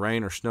it's going to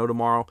rain or snow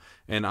tomorrow,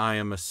 and I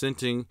am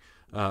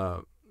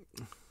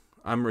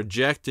I'm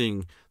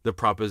rejecting the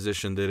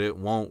proposition that it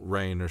won't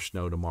rain or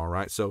snow tomorrow,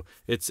 right? So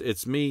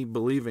it's me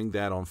believing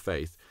that on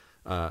faith.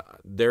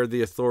 They're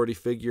the authority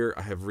figure.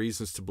 I have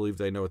reasons to believe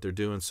they know what they're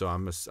doing, so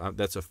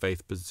that's a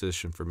faith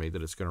position for me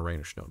that it's going to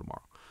rain or snow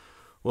tomorrow.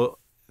 Well,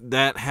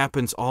 that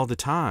happens all the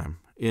time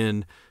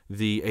in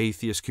the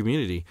atheist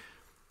community.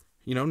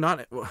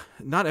 Not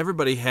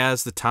everybody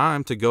has the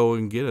time to go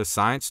and get a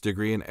science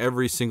degree in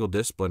every single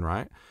discipline,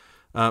 right?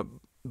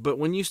 But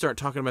when you start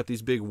talking about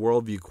these big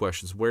worldview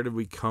questions, where did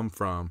we come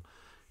from?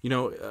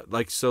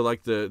 Like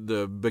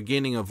the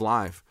beginning of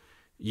life.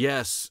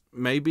 Yes,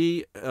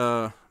 maybe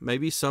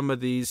some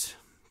of these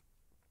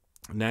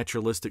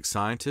naturalistic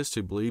scientists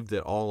who believe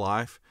that all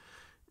life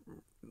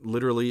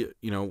literally,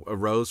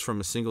 arose from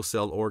a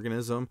single-celled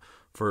organism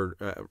for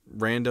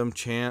random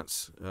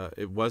chance.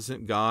 It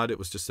wasn't God. It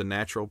was just a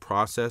natural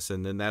process,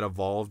 and then that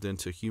evolved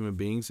into human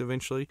beings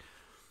eventually.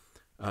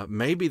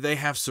 Maybe they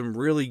have some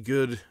really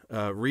good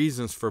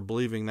reasons for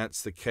believing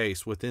that's the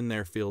case within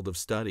their field of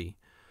study.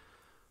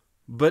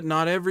 But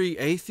not every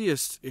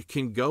atheist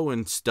can go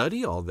and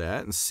study all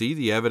that and see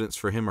the evidence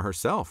for him or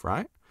herself,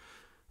 right?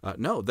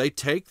 No, they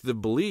take the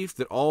belief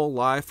that all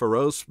life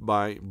arose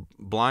by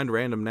blind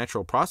random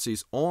natural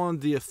processes on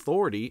the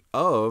authority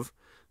of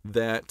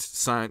that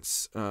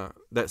scientist,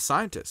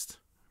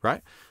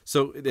 right?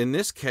 So in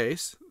this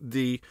case,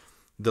 the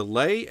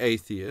lay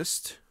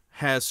atheist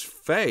has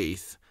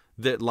faith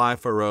that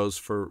life arose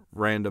for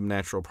random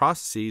natural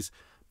processes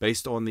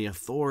based on the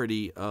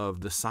authority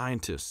of the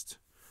scientist.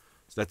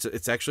 So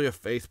it's actually a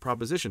faith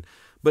proposition.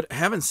 But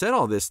having said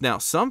all this, now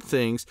some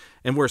things,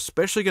 and we're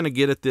especially going to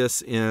get at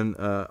this in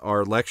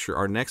our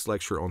next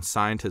lecture on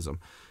scientism,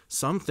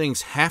 some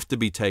things have to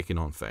be taken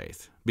on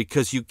faith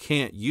because you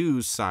can't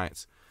use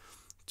science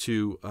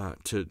to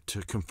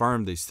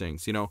confirm these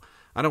things.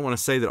 I don't want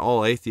to say that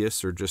all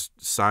atheists are just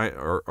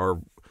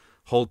or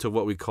hold to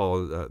what we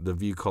call the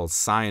view called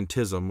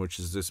scientism, which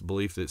is this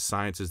belief that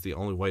science is the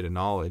only way to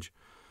knowledge.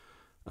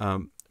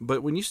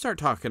 But when you start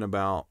talking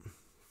about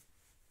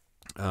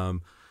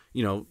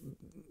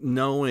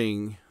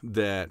knowing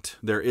that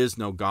there is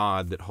no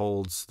God that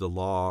holds the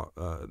law,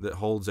 that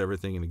holds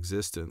everything in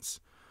existence,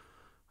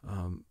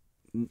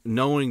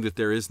 knowing that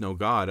there is no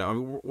God. I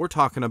mean, we're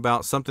talking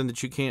about something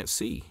that you can't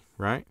see,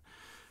 right?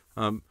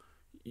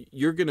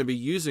 You're going to be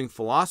using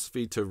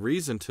philosophy to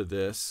reason to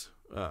this,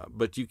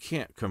 but you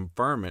can't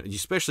confirm it. You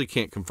especially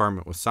can't confirm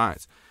it with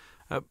science.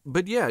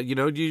 But yeah, you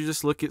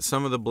just look at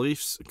some of the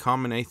beliefs,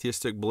 common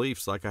atheistic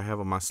beliefs, like I have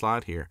on my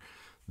slide here,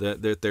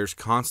 that there's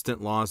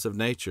constant laws of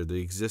nature,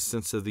 the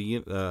existence of the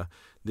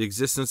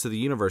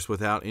universe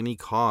without any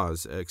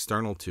cause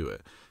external to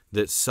it,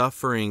 that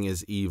suffering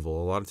is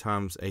evil. A lot of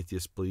times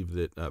atheists believe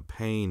that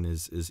pain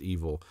is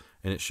evil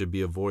and it should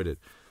be avoided.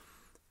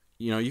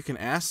 You can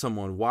ask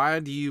someone,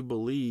 why do you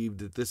believe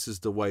that this is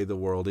the way the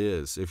world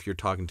is, if you're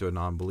talking to a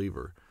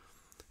non-believer?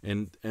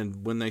 And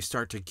when they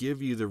start to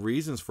give you the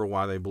reasons for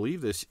why they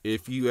believe this,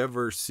 if you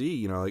ever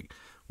see,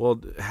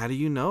 well, how do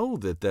you know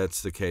that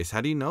that's the case?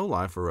 How do you know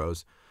life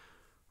arose?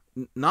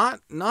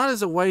 Not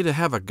as a way to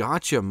have a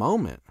gotcha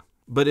moment,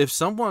 but if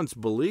someone's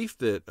belief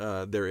that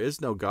there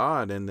is no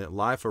God and that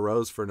life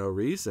arose for no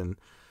reason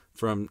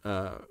from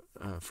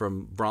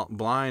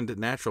blind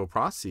natural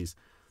processes,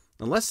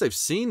 unless they've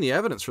seen the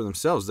evidence for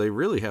themselves, they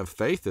really have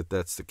faith that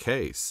that's the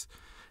case.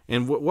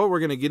 And what we're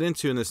going to get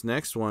into in this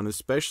next one,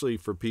 especially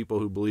for people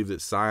who believe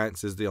that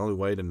science is the only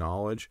way to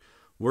knowledge,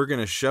 we're going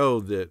to show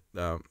that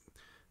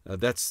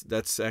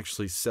that's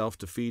actually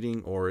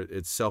self-defeating, or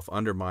it's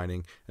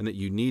self-undermining, and that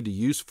you need to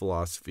use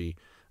philosophy.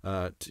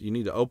 You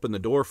need to open the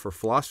door for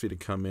philosophy to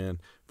come in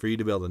for you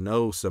to be able to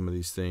know some of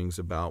these things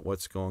about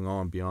what's going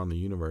on beyond the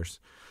universe.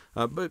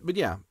 But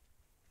yeah,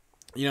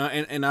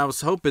 and I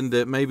was hoping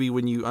that maybe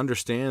when you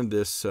understand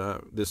this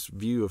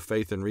view of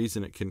faith and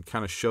reason, it can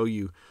kind of show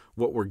you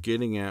what we're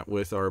getting at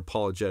with our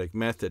apologetic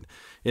method.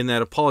 In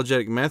that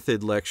apologetic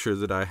method lecture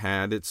that I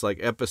had, it's like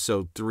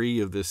episode 3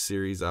 of this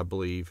series, I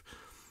believe.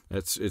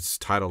 It's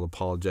titled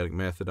Apologetic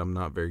Method. I'm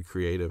not very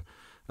creative.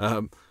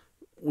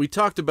 We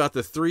talked about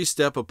the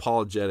 3-step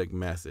apologetic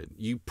method.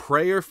 You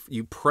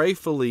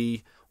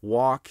prayerfully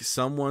walk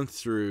someone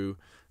through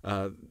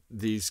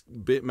these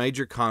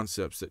major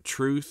concepts,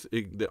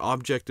 that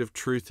objective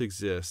truth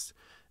exists.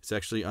 It's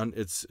actually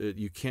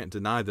you can't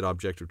deny that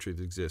objective truth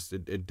exists.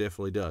 It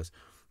definitely does.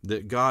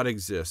 That God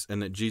exists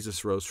and that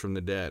Jesus rose from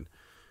the dead.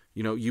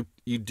 You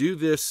do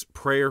this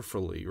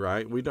prayerfully,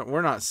 right?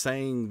 We're not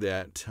saying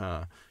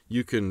that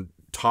you can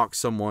talk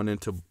someone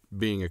into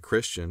being a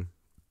Christian.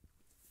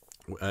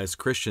 As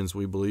Christians,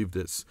 we believe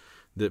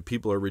that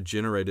people are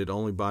regenerated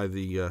only by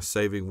the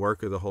saving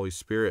work of the Holy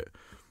Spirit.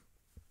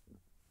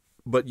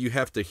 But you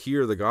have to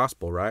hear the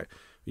gospel, right?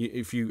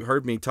 If you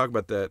heard me talk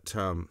about that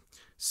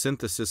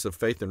synthesis of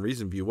faith and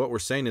reason view, what we're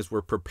saying is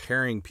we're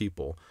preparing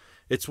people.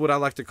 It's what I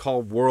like to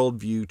call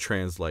worldview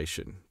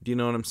translation. Do you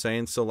know what I'm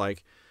saying? So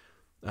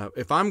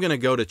if I'm going to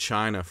go to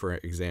China, for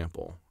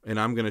example, and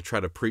I'm going to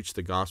try to preach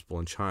the gospel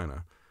in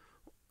China,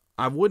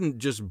 I wouldn't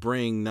just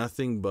bring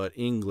nothing but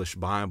English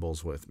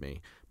Bibles with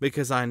me,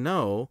 because I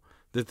know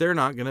that they're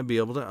not going to be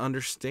able to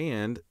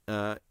understand.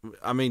 A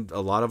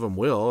lot of them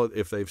will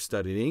if they've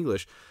studied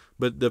English,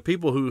 but the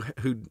people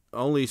who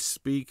only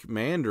speak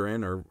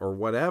Mandarin or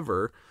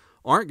whatever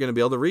aren't going to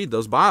be able to read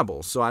those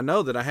Bibles. So I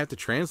know that I have to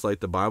translate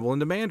the Bible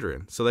into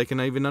Mandarin so they can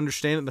even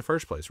understand it in the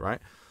first place,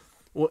 right?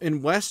 Well,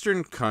 in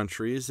Western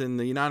countries, in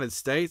the United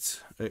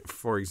States,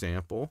 for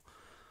example,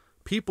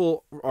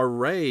 people are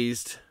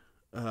raised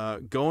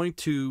going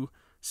to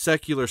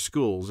secular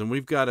schools, and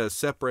we've got a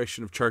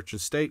separation of church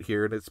and state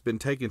here, and it's been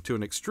taken to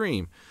an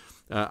extreme,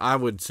 I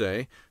would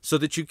say, so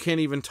that you can't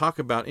even talk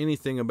about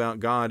anything about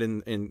God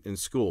in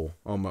school,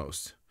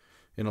 almost,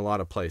 in a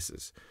lot of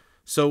places.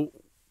 So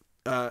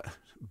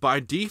by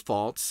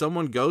default,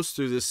 someone goes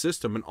through this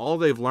system, and all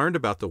they've learned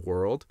about the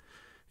world,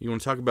 you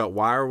want to talk about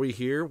why are we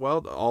here?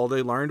 Well, all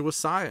they learned was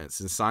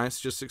science, and science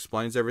just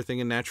explains everything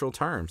in natural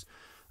terms.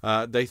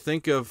 They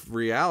think of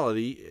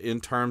reality in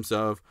terms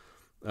of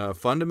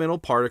fundamental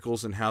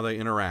particles and how they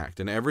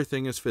interact, and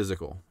everything is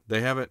physical.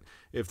 They haven't,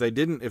 if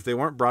they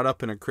weren't brought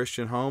up in a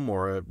Christian home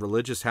or a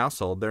religious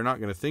household, they're not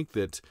going to think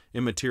that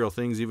immaterial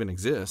things even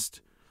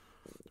exist,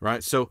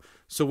 right? So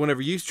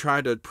whenever you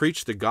try to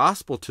preach the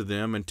gospel to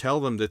them and tell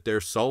them that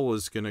their soul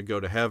is going to go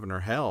to heaven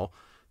or hell,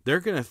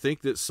 they're going to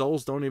think that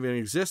souls don't even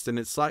exist. And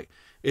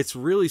it's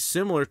really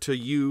similar to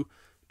you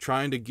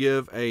trying to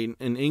give an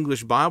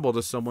English Bible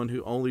to someone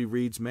who only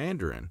reads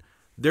Mandarin.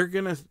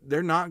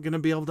 They're not gonna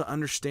be able to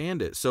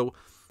understand it. So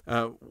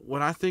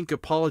what I think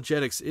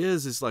apologetics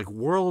is like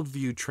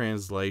worldview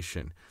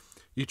translation.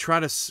 You try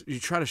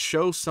to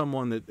show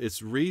someone that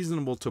it's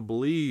reasonable to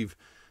believe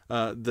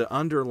the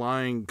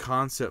underlying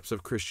concepts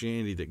of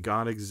Christianity, that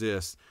God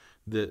exists,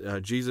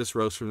 that Jesus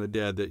rose from the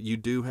dead, that you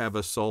do have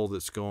a soul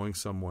that's going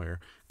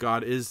somewhere.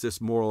 God is this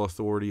moral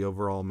authority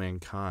over all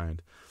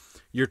mankind.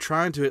 You're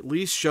trying to at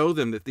least show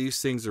them that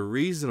these things are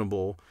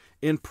reasonable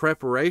in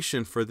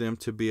preparation for them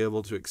to be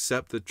able to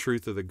accept the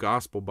truth of the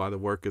gospel by the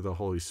work of the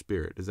Holy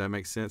Spirit. Does that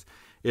make sense?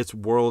 it's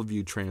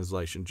worldview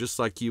translation. Just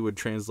like you would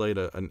translate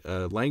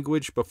a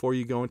language before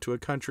you go into a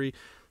country,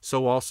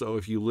 so also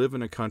if you live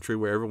in a country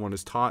where everyone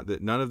is taught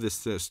that none of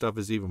this stuff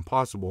is even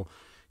possible,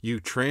 you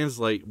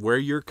translate where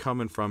you're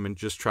coming from and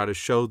just try to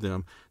show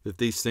them that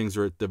these things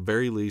are at the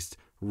very least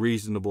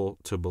reasonable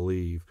to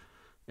believe.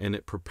 And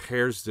it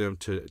prepares them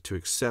to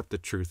accept the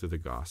truth of the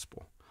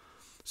gospel.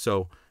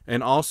 So,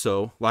 and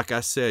also, like I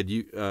said,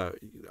 you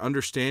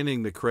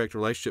understanding the correct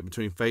relationship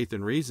between faith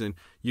and reason,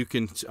 you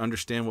can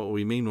understand what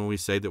we mean when we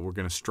say that we're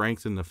going to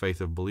strengthen the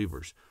faith of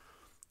believers.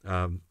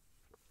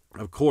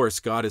 Of course,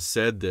 God has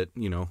said that,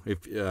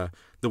 if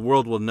the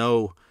world will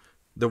know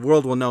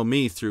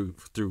me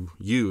through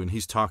you, and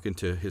He's talking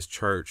to His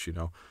church.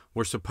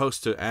 We're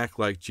supposed to act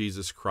like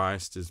Jesus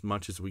Christ as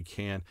much as we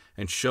can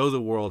and show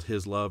the world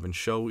His love and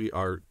show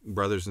our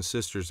brothers and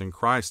sisters in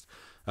Christ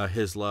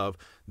His love.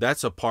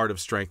 That's a part of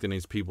strengthening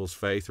people's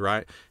faith,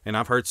 right? And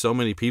I've heard so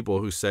many people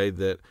who say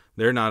that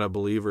they're not a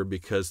believer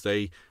because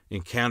they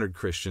encountered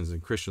Christians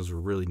and Christians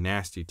were really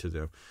nasty to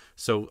them.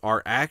 So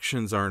our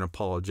actions are an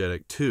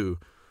apologetic too.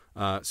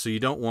 So you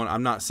don't want,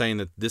 I'm not saying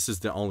that this is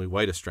the only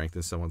way to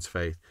strengthen someone's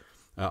faith.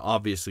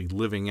 Obviously,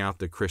 living out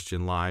the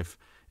Christian life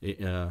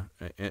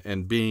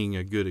and being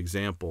a good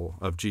example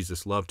of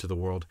Jesus' love to the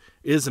world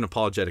is an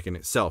apologetic in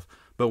itself.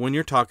 But when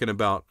you're talking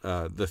about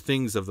the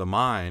things of the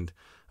mind,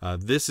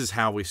 this is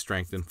how we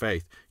strengthen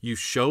faith. You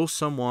show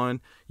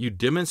someone, you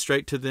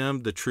demonstrate to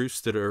them the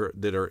truths that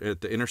are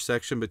at the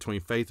intersection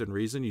between faith and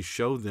reason. You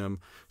show them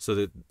so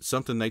that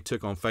something they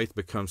took on faith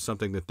becomes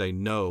something that they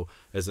know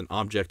as an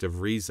object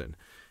of reason.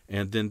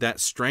 And then that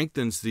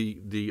strengthens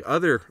the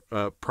other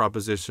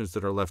propositions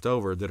that are left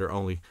over that are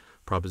only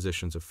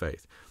propositions of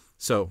faith.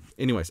 So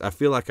anyways, I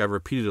feel like I've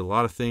repeated a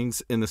lot of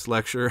things in this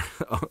lecture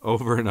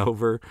over and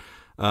over.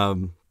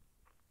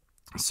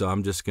 So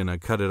I'm just going to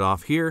cut it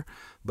off here.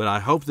 But I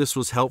hope this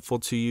was helpful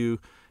to you.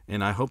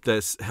 And I hope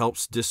this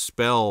helps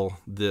dispel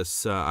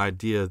this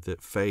idea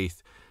that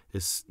faith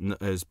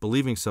is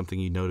believing something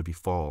you know to be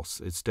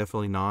false. It's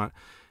definitely not.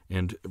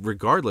 And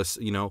regardless,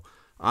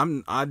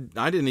 I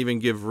didn't even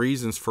give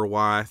reasons for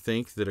why I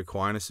think that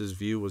Aquinas'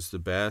 view was the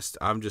best.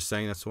 I'm just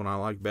saying that's what I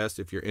like best.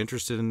 If you're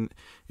interested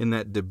in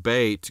that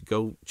debate,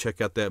 go check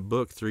out that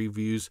book, 3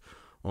 Views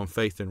on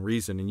Faith and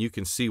Reason, and you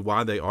can see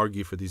why they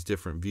argue for these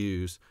different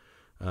views.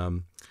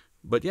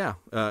 But yeah,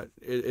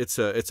 it's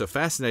a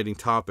fascinating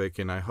topic,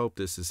 and I hope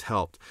this has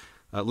helped.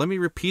 Let me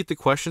repeat the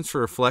questions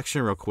for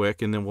reflection real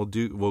quick, and then we'll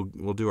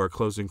do our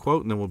closing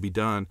quote, and then we'll be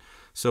done.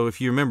 So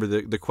if you remember,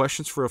 the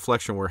questions for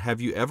reflection were: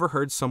 have you ever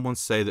heard someone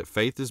say that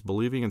faith is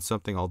believing in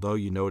something although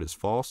you know it is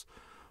false,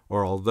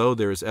 or although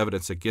there is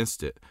evidence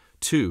against it?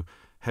 2,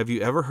 have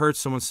you ever heard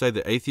someone say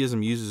that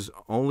atheism uses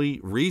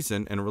only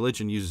reason and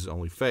religion uses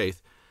only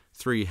faith?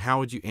 3, how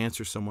would you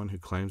answer someone who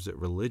claims that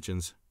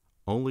religions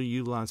only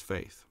utilize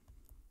faith?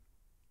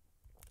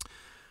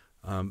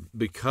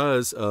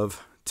 Because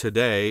of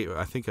today,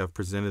 I think I've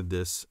presented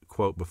this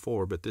quote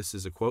before, but this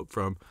is a quote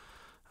from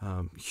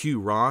Hugh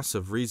Ross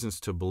of Reasons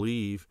to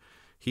Believe.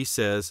 He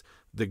says,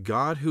 "The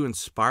God who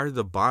inspired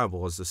the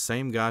Bible is the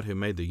same God who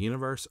made the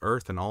universe,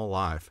 earth, and all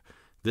life.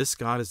 This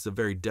God is the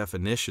very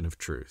definition of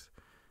truth.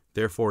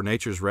 Therefore,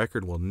 nature's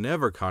record will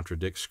never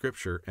contradict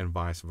Scripture and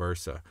vice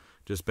versa."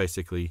 Just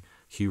basically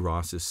Hugh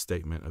Ross's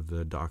statement of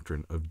the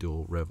doctrine of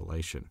dual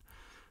revelation.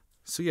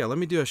 So yeah, let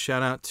me do a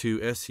shout out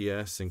to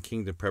SES and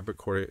Kingdom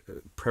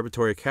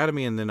Preparatory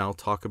Academy, and then I'll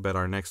talk about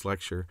our next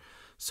lecture.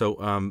 So,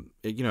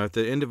 at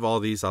the end of all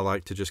these, I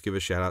like to just give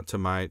a shout out to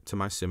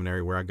my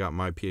seminary where I got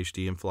my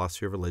PhD in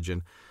philosophy of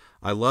religion.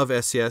 I love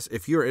SES.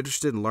 If you're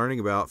interested in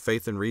learning about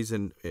faith and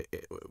reason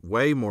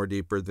way more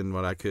deeper than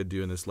what I could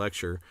do in this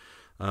lecture,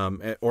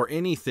 or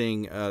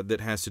anything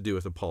that has to do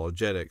with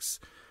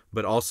apologetics,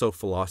 but also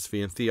philosophy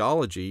and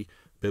theology,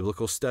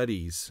 biblical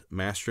studies,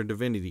 Master of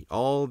Divinity,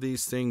 all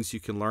these things you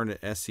can learn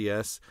at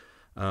SES.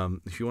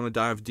 If you want to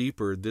dive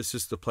deeper, this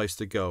is the place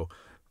to go.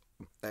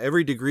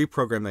 Every degree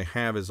program they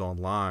have is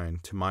online,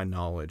 to my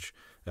knowledge.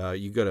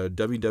 You go to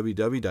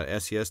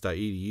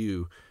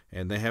www.ses.edu,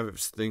 and they have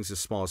things as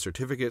small as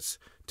certificates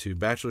to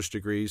bachelor's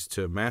degrees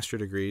to master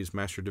degrees,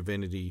 Master of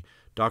Divinity,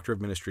 Doctor of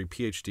Ministry,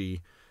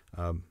 PhD.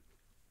 I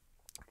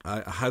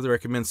highly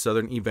recommend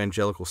Southern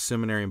Evangelical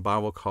Seminary and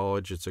Bible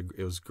College. It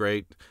was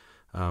great.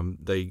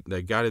 They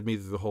guided me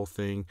through the whole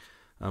thing.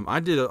 I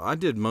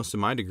did most of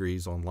my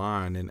degrees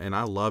online, and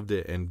I loved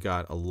it and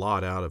got a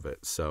lot out of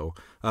it. So,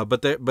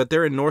 but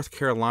they're in North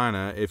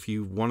Carolina. If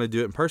you want to do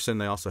it in person,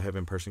 they also have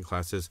in-person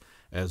classes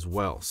as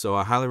well. So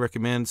I highly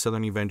recommend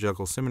Southern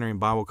Evangelical Seminary and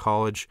Bible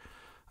College.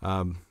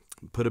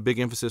 Put a big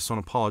emphasis on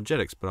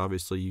apologetics, but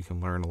obviously you can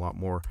learn a lot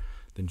more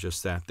than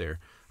just that there.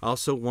 I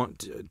also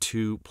want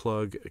to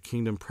plug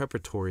Kingdom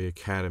Preparatory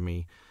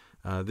Academy.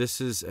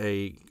 This is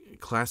a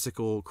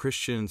classical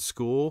Christian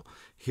school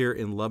here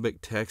in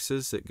Lubbock,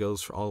 Texas, that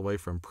goes all the way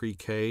from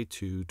pre-K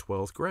to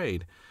 12th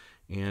grade.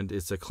 And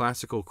it's a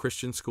classical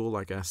Christian school.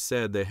 Like I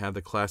said, they have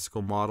the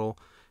classical model.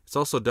 It's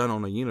also done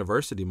on a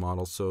university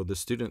model, so the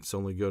students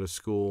only go to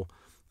school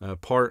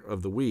part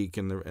of the week,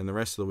 and the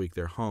rest of the week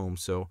they're home.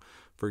 So,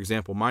 for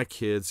example, my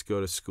kids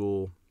go to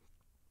school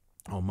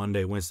on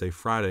Monday, Wednesday,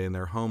 Friday, and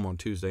they're home on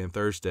Tuesday and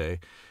Thursday,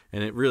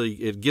 and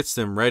it gets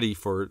them ready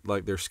for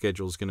like their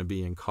schedule is going to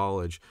be in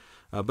college.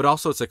 But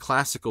also it's a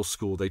classical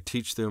school. They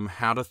teach them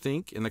how to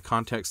think in the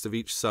context of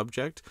each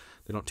subject.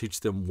 They don't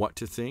teach them what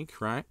to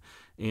think, right?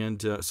 And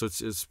so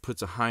it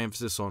puts a high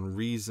emphasis on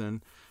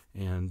reason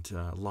and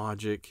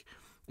logic.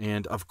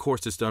 And of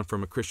course it's done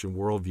from a Christian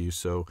worldview.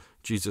 So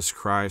Jesus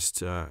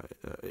Christ,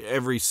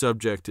 every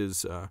subject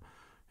is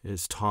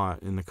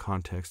taught in the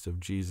context of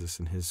Jesus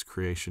and his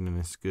creation and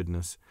his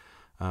goodness.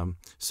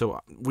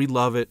 So we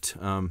love it.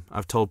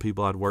 I've told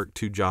people I'd work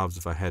 2 jobs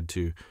if I had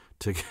to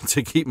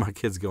keep my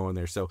kids going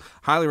there. So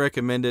highly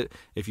recommend it.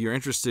 If you're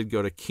interested,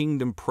 go to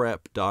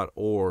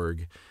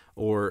kingdomprep.org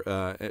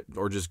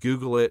or just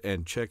Google it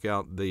and check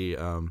out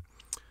the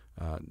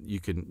you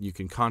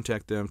can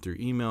contact them through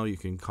email, you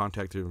can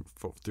contact them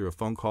through a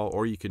phone call,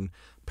 or you can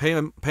pay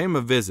them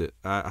a visit.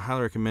 I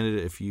highly recommend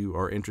it if you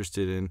are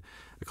interested in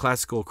a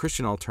classical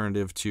Christian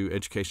alternative to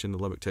education in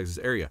the Lubbock, Texas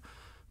area.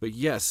 But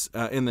yes,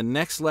 in the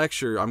next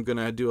lecture, I'm going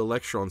to do a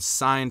lecture on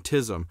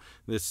scientism.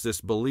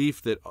 This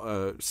belief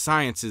that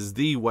science is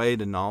the way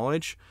to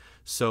knowledge.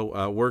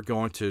 So we're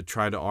going to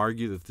try to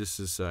argue that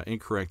this is an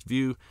incorrect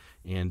view,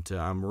 and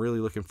I'm really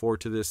looking forward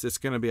to this. It's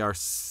going to be our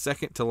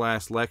second to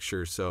last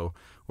lecture, so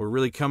we're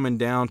really coming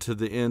down to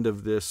the end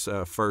of this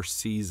first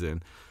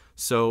season.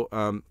 So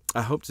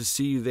I hope to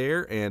see you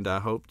there, and I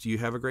hope you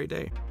have a great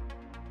day.